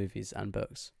the Rings movies and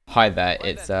books? Hi there,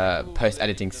 it's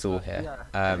post-editing Saul here.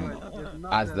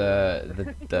 As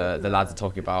the lads are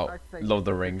talking about Lord of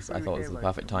the Rings, I thought this was the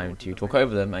perfect time to talk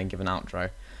over them and give an outro.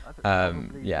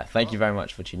 Thank you very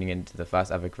much for tuning in to the first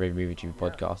ever Groovy Movie Review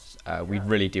podcast. We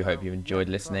really do hope you enjoyed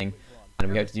listening, and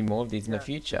we hope to do more of these in the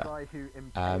future.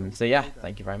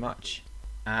 Thank you very much.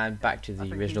 And back to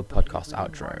the original podcast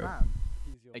outro.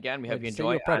 Again, we hope you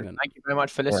enjoy, and thank you very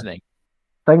much for listening.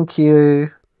 Thank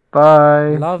you.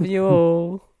 Bye. Love you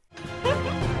all.